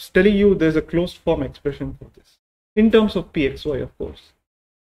restrict, I'm just telling you there's a closed form expression for this. In terms of pxy, of course.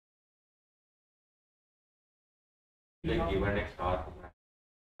 Like given x r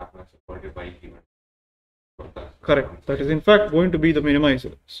max equal to y given. Correct. That is in fact going to be the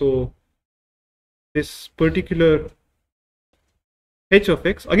minimizer. So this particular h of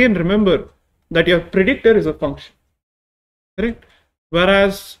x, again remember that your predictor is a function, correct?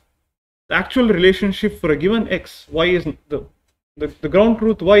 Whereas the actual relationship for a given x, y is the ground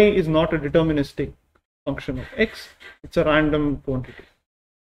truth y is not a deterministic function of x, it's a random quantity.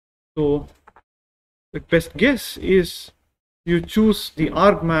 So the best guess is you choose the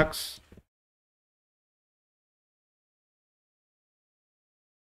argmax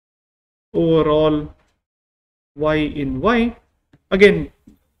overall y in y. Again,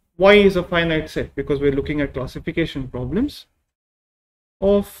 y is a finite set because we're looking at classification problems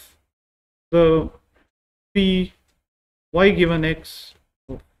of the p y given x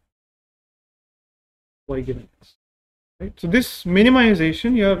of y given x. Right? So this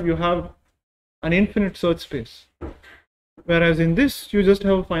minimization here, you have an infinite search space, whereas in this you just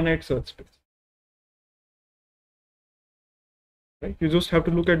have a finite search space. Right? You just have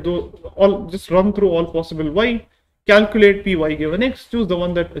to look at just run through all possible y, calculate py given x, choose the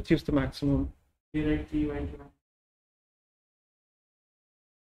one that achieves the maximum.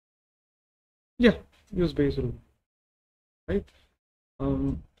 Yeah, use Bayes rule. Right?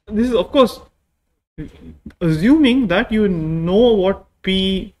 This is of course assuming that you know what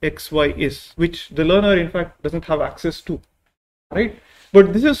pxy is, which the learner in fact doesn't have access to, right?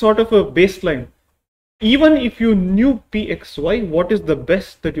 But this is sort of a baseline. Even if you knew pxy, what is the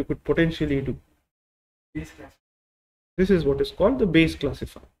best that you could potentially do? This is what is called the Bayes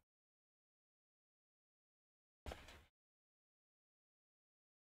classifier.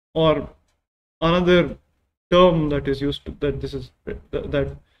 Or another term that is used to that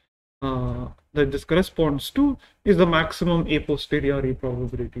this corresponds to is the maximum a posteriori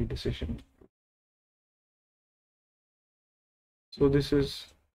probability decision. So this is,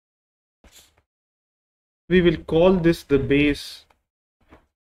 we will call this the Bayes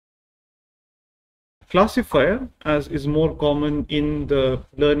classifier, as is more common in the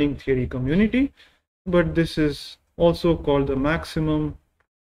learning theory community, but this is also called the maximum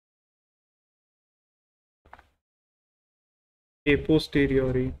a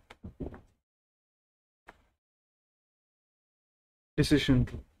posteriori decision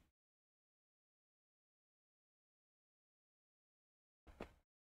rule.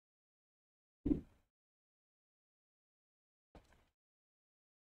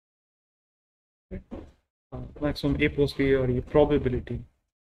 Maximum a posteriori probability.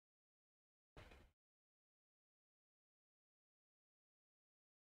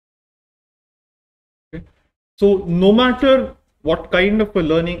 Okay. So no matter what kind of a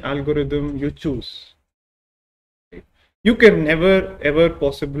learning algorithm you choose. Right? You can never ever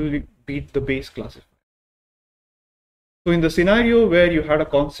possibly beat the base classifier. So in the scenario where you had a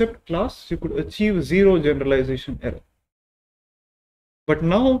concept class, you could achieve zero generalization error. But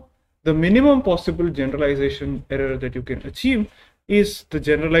now the minimum possible generalization error that you can achieve is the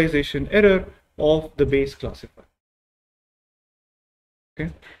generalization error of the base classifier.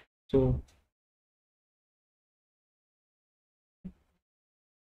 Okay, so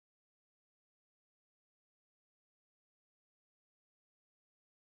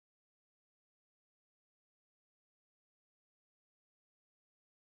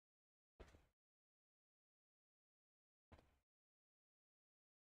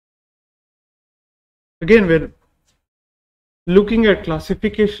again, we're looking at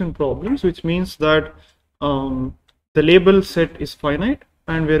classification problems, which means that the label set is finite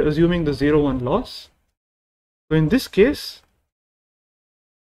and we're assuming the 0, 1 loss. So in this case,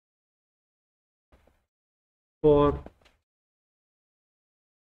 for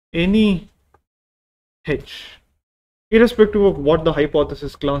any h, irrespective of what the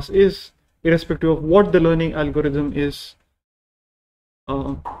hypothesis class is, irrespective of what the learning algorithm is,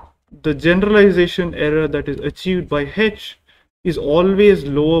 the generalization error that is achieved by h is always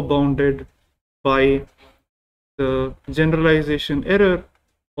lower bounded by the generalization error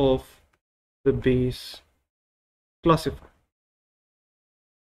of the base classifier.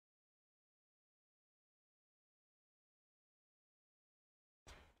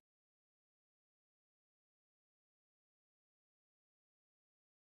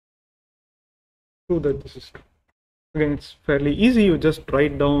 True that this is true. Again, it's fairly easy. You just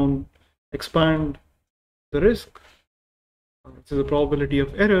write down, expand the risk, which is the probability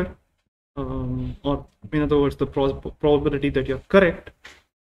of error, or in other words, the probability that you're correct,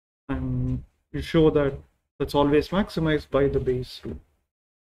 and you show that that's always maximized by the base rule,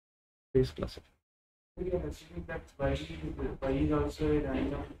 base classifier. We are assuming that y is also a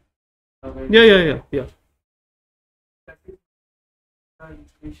random. Yeah. That is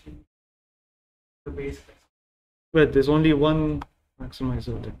equation, the base class. Well, there's only one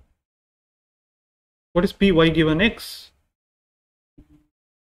maximizer then. What is py given x?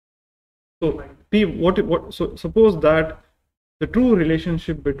 So p what so suppose that the true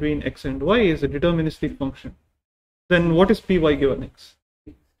relationship between x and y is a deterministic function. Then what is py given x?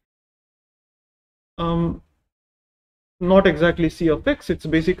 Not exactly c of x. It's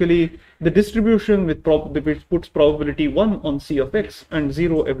basically the distribution with which puts probability 1 on c of x and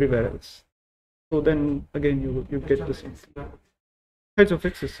 0 everywhere else. So then again you get the same. H of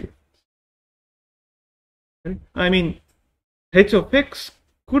x is c. Okay? I mean, h of x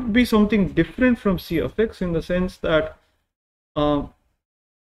could be something different from c of x in the sense that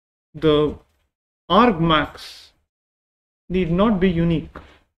the argmax need not be unique,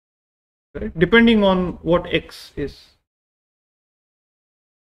 correct? Depending on what x is.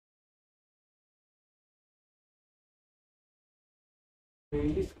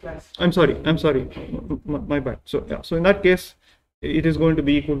 I'm sorry, my bad. So yeah, so in that case, it is going to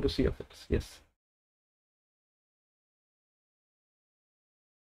be equal to c of x. Yes.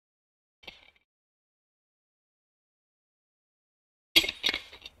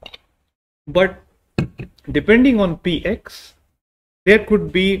 But depending on px, there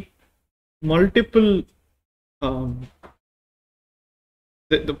could be multiple.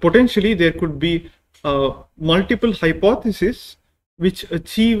 Potentially there could be multiple hypotheses which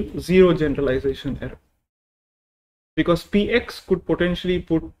achieve zero generalization error, because px could potentially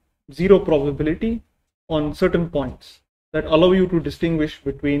put zero probability on certain points that allow you to distinguish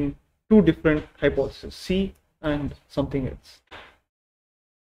between two different hypotheses, c and something else.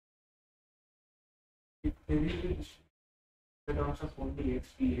 If there is the terms of only x,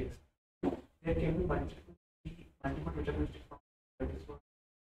 px, there can be multiple deterministic functions.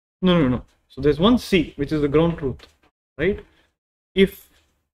 No. So there's one c, which is the ground truth, right? If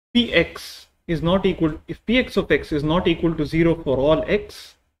px is not equal, if px of x is not equal to 0 for all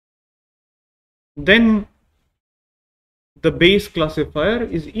x, then the base classifier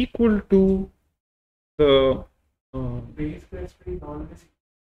is equal to the Base classifier is always.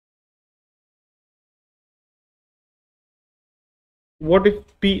 What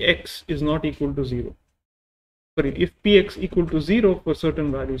if px is not equal to 0? Sorry, if px equal to 0 for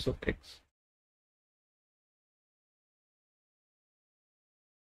certain values of x.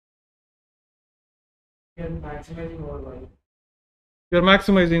 You are maximizing over y. You are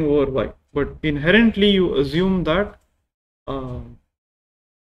maximizing over y, but inherently you assume that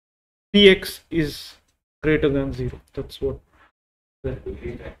px is greater than 0. That's what.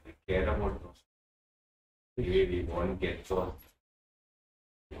 We care about those. We want gets on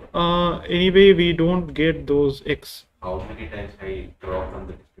Anyway, we don't get those x. How many times I draw from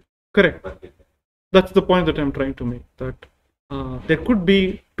the distribution? Correct. But with That's the point that I'm trying to make, that there could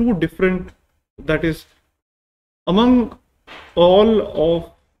be two different, that is, among all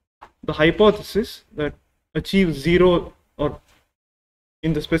of the hypotheses that achieve zero, or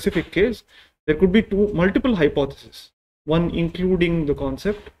in the specific case, there could be multiple hypotheses, one including the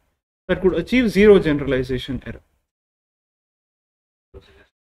concept, that could achieve zero generalization error.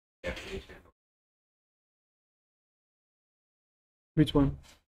 definition of Which one?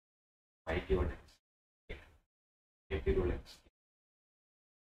 y given x, empty rule x.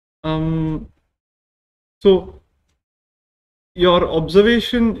 So your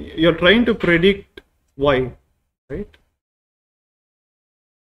observation, you're trying to predict y, right?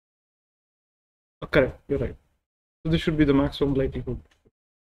 Correct, you're right. So this should be the maximum likelihood.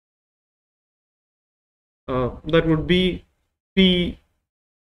 That would be p.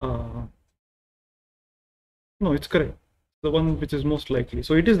 No, it's correct. The one which is most likely.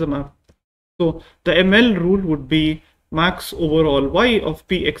 So it is the map. So the ML rule would be max overall y of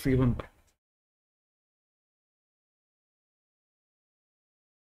px given y.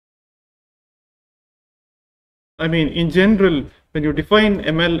 I mean, in general, when you define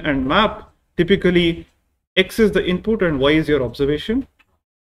ML and map, typically x is the input and y is your observation.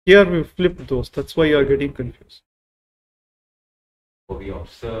 Here we flipped those. That's why you are getting confused. So we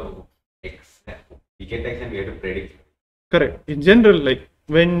observe x, we get x and we have to predict. Correct. In general, like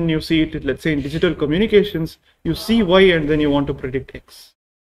when you see it, let's say in digital communications, you see y and then you want to predict x.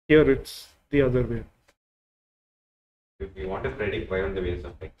 Here it's the other way. We want to predict y on the basis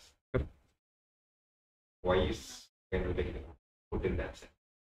of x. Correct. Y is kind of like put in that sense.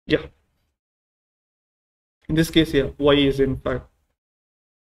 Yeah. In this case, yeah, y is in fact.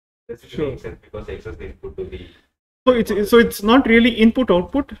 This Sure. makes sense because x is the input to the. So it's not really input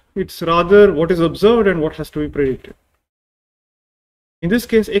output. It's rather what is observed and what has to be predicted. In this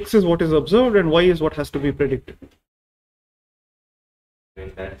case, x is what is observed and y is what has to be predicted.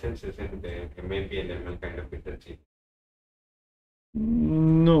 In that sense, isn't there MLP and ML kind of interchange?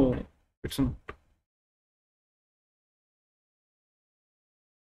 No, it's not.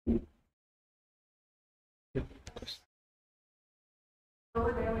 Yeah.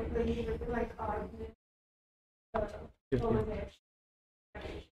 Over there, when you look at like argument, Yeah, over yeah. there.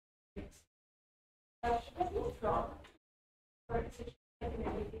 Should we drop? Or is it like an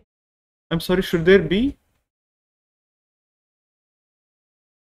everything? I'm sorry, should there be?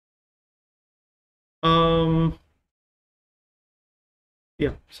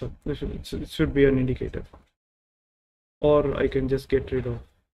 Yeah, so it should be an indicator. Or I can just get rid of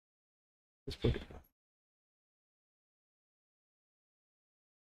this particular.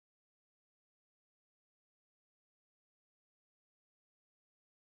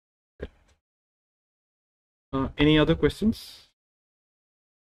 Any other questions?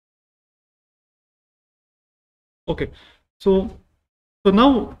 Okay, so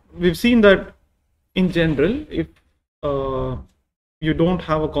now we've seen that in general, if you don't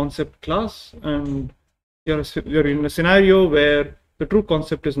have a concept class and you're in a scenario where the true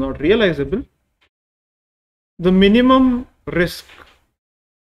concept is not realizable, the minimum risk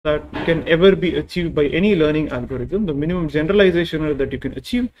that can ever be achieved by any learning algorithm, the minimum generalization error that you can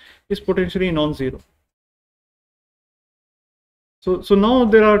achieve, is potentially non-zero. So now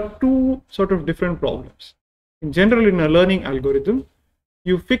there are two sort of different problems. In general, in a learning algorithm,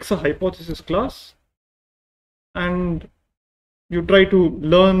 you fix a hypothesis class and you try to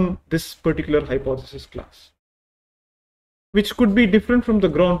learn this particular hypothesis class, which could be different from the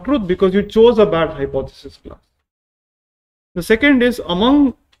ground truth because you chose a bad hypothesis class. The second is,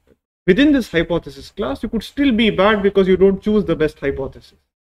 within this hypothesis class, you could still be bad because you don't choose the best hypothesis.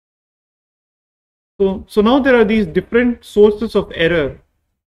 So now there are these different sources of error,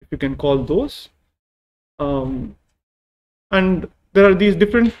 if you can call those, and there are these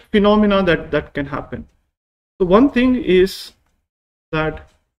different phenomena that can happen. So one thing is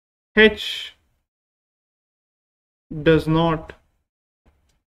that H does not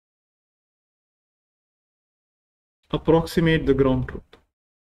approximate the ground truth.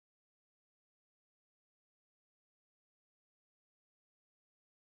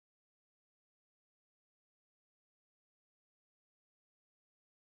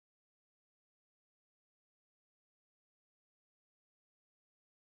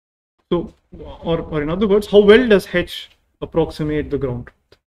 So, or in other words, how well does H approximate the ground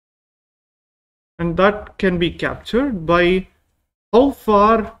truth? And that can be captured by how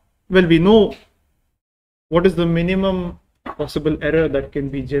far, well, we know what is the minimum possible error that can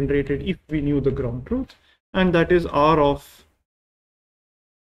be generated if we knew the ground truth, and that is R of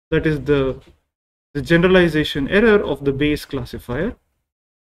that is the generalization error of the Bayes classifier.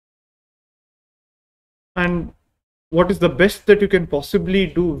 And what is the best that you can possibly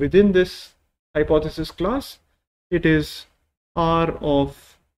do within this hypothesis class? It is R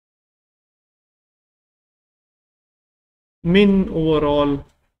of min overall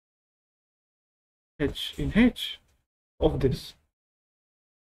H in H of this.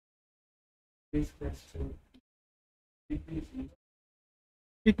 This question.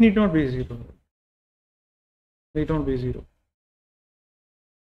 It need not be 0. Need not be 0.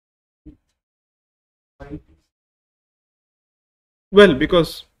 Well,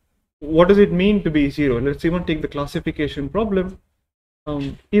 because what does it mean to be 0? Let's even take the classification problem.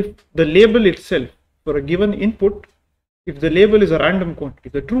 If the label itself for a given input, if the label is a random quantity,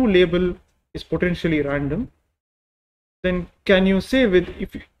 the true label is potentially random, then can you say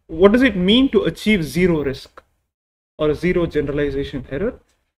what does it mean to achieve 0 risk or a 0 generalization error?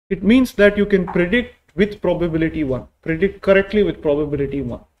 It means that you can predict with probability 1, predict correctly with probability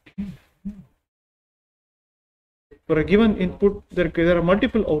 1. For a given input, there are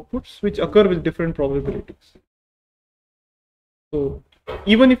multiple outputs which occur with different probabilities. So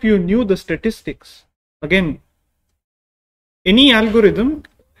even if you knew the statistics, again, any algorithm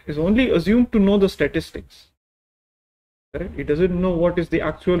is only assumed to know the statistics. Correct? It doesn't know what is the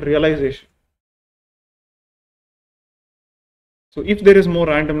actual realization. So if there is more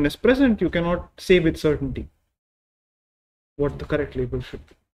randomness present, you cannot say with certainty what the correct label should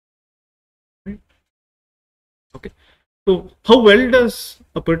be. Right? Okay. So how well does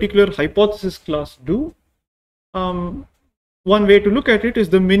a particular hypothesis class do? One way to look at it is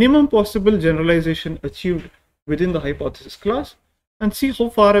the minimum possible generalization achieved within the hypothesis class and see how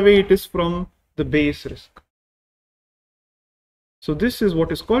far away it is from the Bayes risk. So this is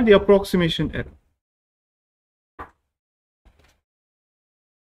what is called the approximation error.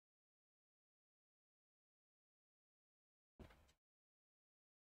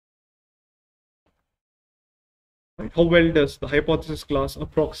 Right? How well does the hypothesis class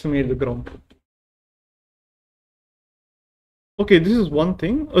approximate the ground truth? Okay, this is one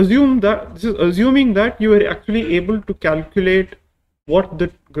thing. This is assuming that you are actually able to calculate what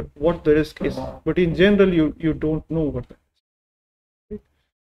the risk is, but in general you don't know what that is. Right?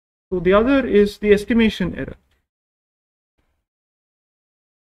 So the other is the estimation error.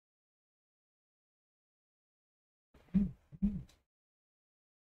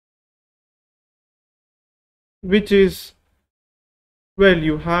 Which is, well,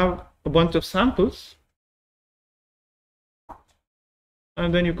 you have a bunch of samples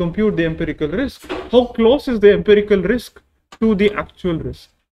and then you compute the empirical risk. How close is the empirical risk to the actual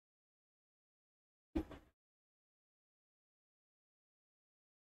risk?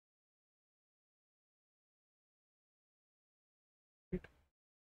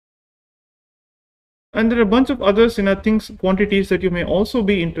 And there are a bunch of other quantities that you may also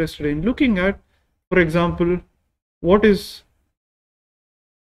be interested in looking at. For example, what is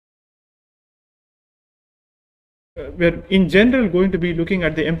we're in general going to be looking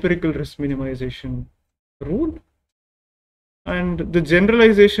at the empirical risk minimization rule, and the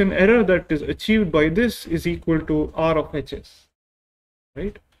generalization error that is achieved by this is equal to R of HS,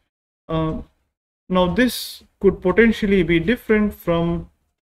 right? Now this could potentially be different from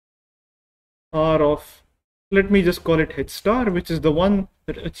R of, let me just call it H star, which is the one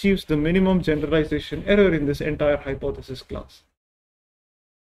that achieves the minimum generalization error in this entire hypothesis class.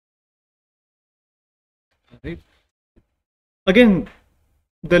 Right? Again,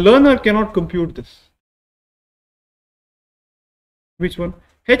 the learner cannot compute this. Which one?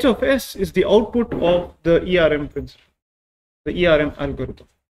 H of S is the output of the ERM principle, the ERM algorithm.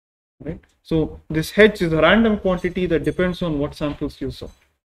 Right? So this H is a random quantity that depends on what samples you saw.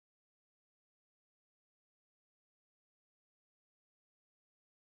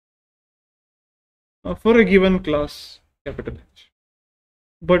 For a given class, capital H.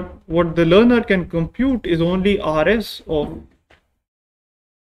 But what the learner can compute is only RS of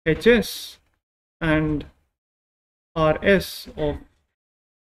HS and RS of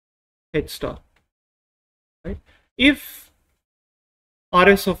H star. Right? If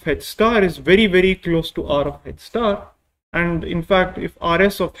RS of H star is very, very close to R of H star, and in fact, if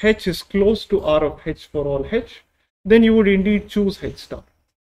RS of H is close to R of H for all H, then you would indeed choose H star.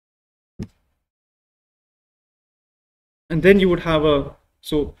 And then you would have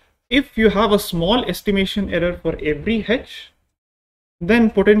so if you have a small estimation error for every H, then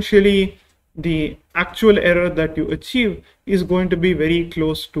potentially the actual error that you achieve is going to be very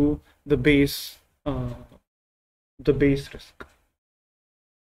close to the Bayes risk.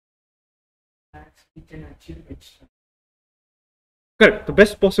 We can achieve H. Correct. The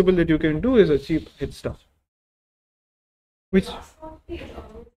best possible that you can do is achieve H star. Which Last quantity is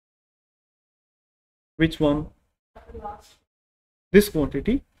always which one? the last. This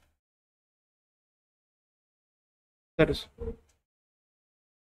quantity. That is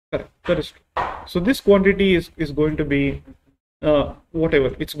correct. That is true. So this quantity is going to be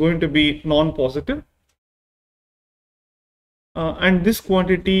whatever. It's going to be non-positive. And this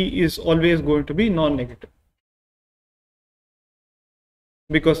quantity is always going to be non-negative.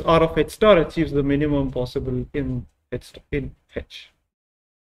 Because R of H star achieves the minimum possible in H.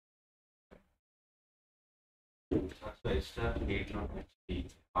 So H star need not be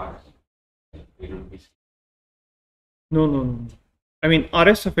R. We don't be. No. I mean,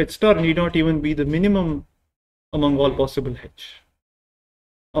 RS of H star need not even be the minimum among all possible H.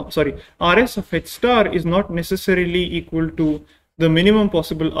 Sorry, RS of H star is not necessarily equal to the minimum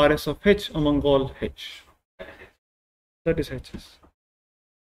possible RS of H among all H. That is Hs.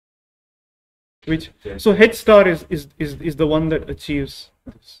 Which so H star is the one that achieves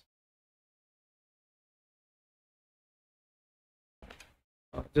this.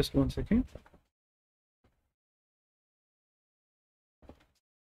 Just 1 second.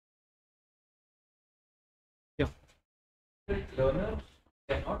 Yeah. The learner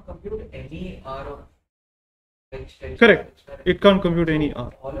cannot compute any R of H. Correct. It can't compute any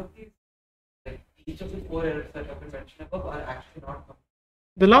R. All of these, like each of the 4 errors that have been mentioned above, are actually not computed.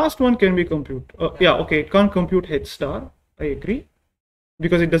 The last one can be computed. Yeah, okay, it can't compute H star. I agree.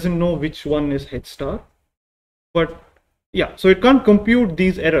 Because it doesn't know which one is H star. But yeah, so it can't compute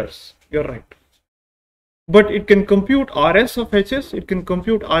these errors. You're right. But it can compute RS of Hs, it can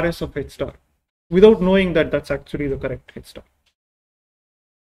compute RS of H star without knowing that that's actually the correct H star.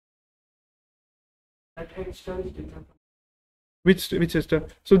 That H star is different from Which H star?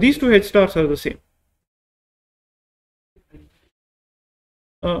 So these two H stars are the same.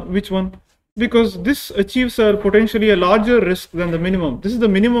 Which one? Because this achieves potentially a larger risk than the minimum. This is the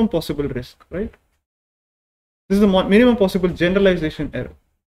minimum possible risk, right? This is the minimum possible generalization error.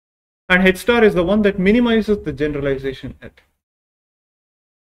 And H star is the one that minimizes the generalization error.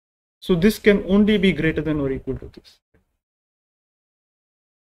 So this can only be greater than or equal to this.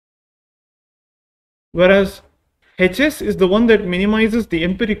 Whereas Hs is the one that minimizes the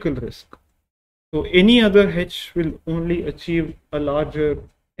empirical risk. So any other H will only achieve a larger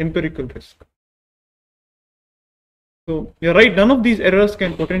empirical risk. So you're right, none of these errors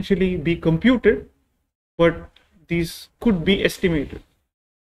can potentially be computed, but these could be estimated.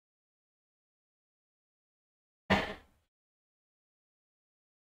 What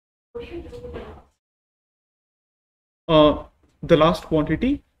do you do with The last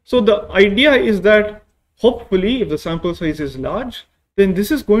quantity. So the idea is that hopefully if the sample size is large, then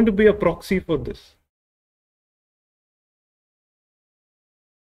this is going to be a proxy for this.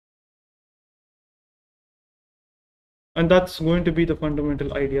 And that's going to be the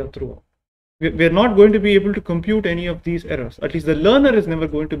fundamental idea throughout. We're not going to be able to compute any of these errors. At least the learner is never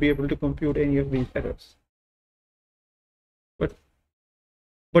going to be able to compute any of these errors.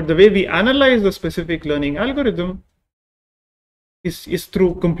 But the way we analyze the specific learning algorithm is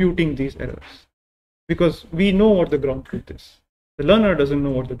through computing these errors. Because we know what the ground truth is. The learner doesn't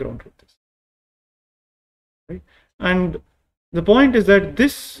know what the ground truth is. Right? And the point is that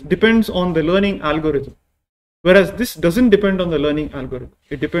this depends on the learning algorithm. Whereas this doesn't depend on the learning algorithm.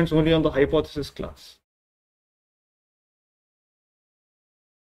 It depends only on the hypothesis class.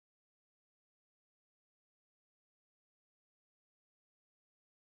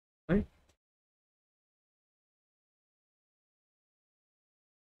 Right?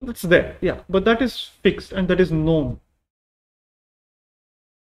 That's there, yeah, but that is fixed and that is known.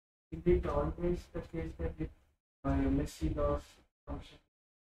 Is it always the case that if MSC loss function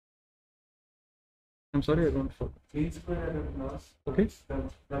I'm sorry, I don't follow. mean square error loss, Okay.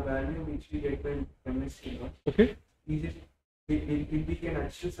 the value which we get by MSC loss, Okay. is it we can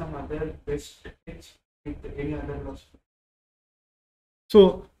achieve some other best H with any other loss?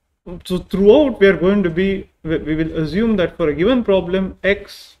 So throughout we are going to be, we will assume that for a given problem,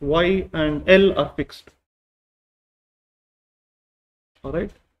 X, Y, and L are fixed. All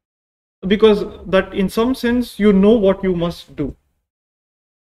right. Because that in some sense, you know what you must do.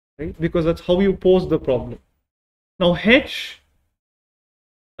 Right? Because that's how you pose the problem. Now H,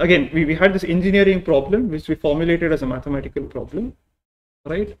 again, we had this engineering problem which we formulated as a mathematical problem,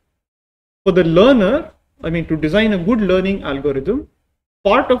 right? For the learner, I mean, to design a good learning algorithm,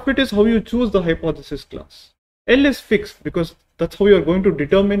 part of it is how you choose the hypothesis class. L is fixed because that's how you are going to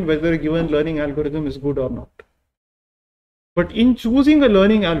determine whether a given learning algorithm is good or not. But in choosing a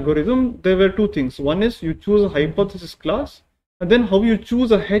learning algorithm, there were two things. One is you choose a hypothesis class, and then how you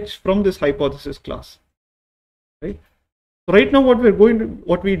choose a H from this hypothesis class, right? Right now,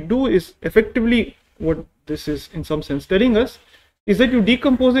 what we do is effectively what this is in some sense telling us is that you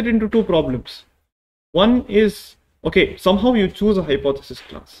decompose it into two problems. One is, okay, somehow you choose a hypothesis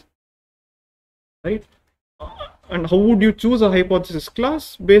class, right? And how would you choose a hypothesis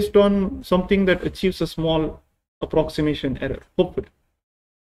class? Based on something that achieves a small approximation error, hopefully.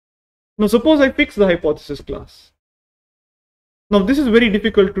 Now, suppose I fix the hypothesis class. Now, this is very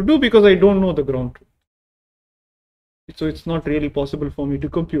difficult to do because I don't know the ground truth. So it's not really possible for me to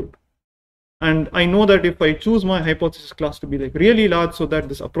compute. And I know that if I choose my hypothesis class to be like really large so that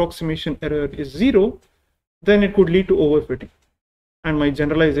this approximation error is 0, then it could lead to overfitting. And my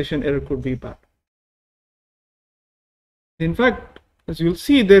generalization error could be bad. In fact, as you'll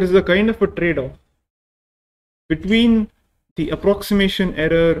see, there is a kind of a trade-off between the approximation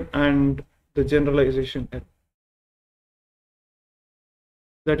error and the generalization error.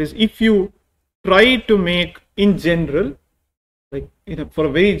 That is, if you try to make, in general, like for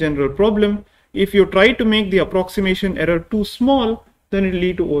a very general problem, if you try to make the approximation error too small, then it will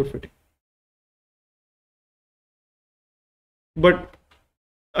lead to overfitting. But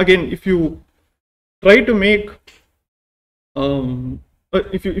again, if you try to make,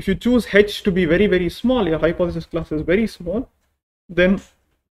 if you choose H to be very, very small, your hypothesis class is very small, then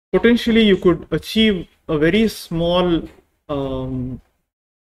potentially you could achieve a very small,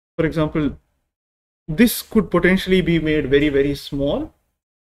 for example, this could potentially be made very, very small,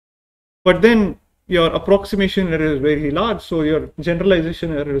 but then your approximation error is very large, so your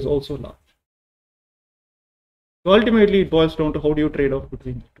generalization error is also large. So ultimately, it boils down to how do you trade off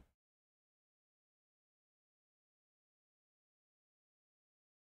between the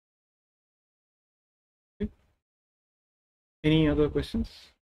two. Okay. Any other questions?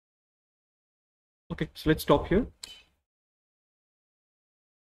 Okay, so let's stop here.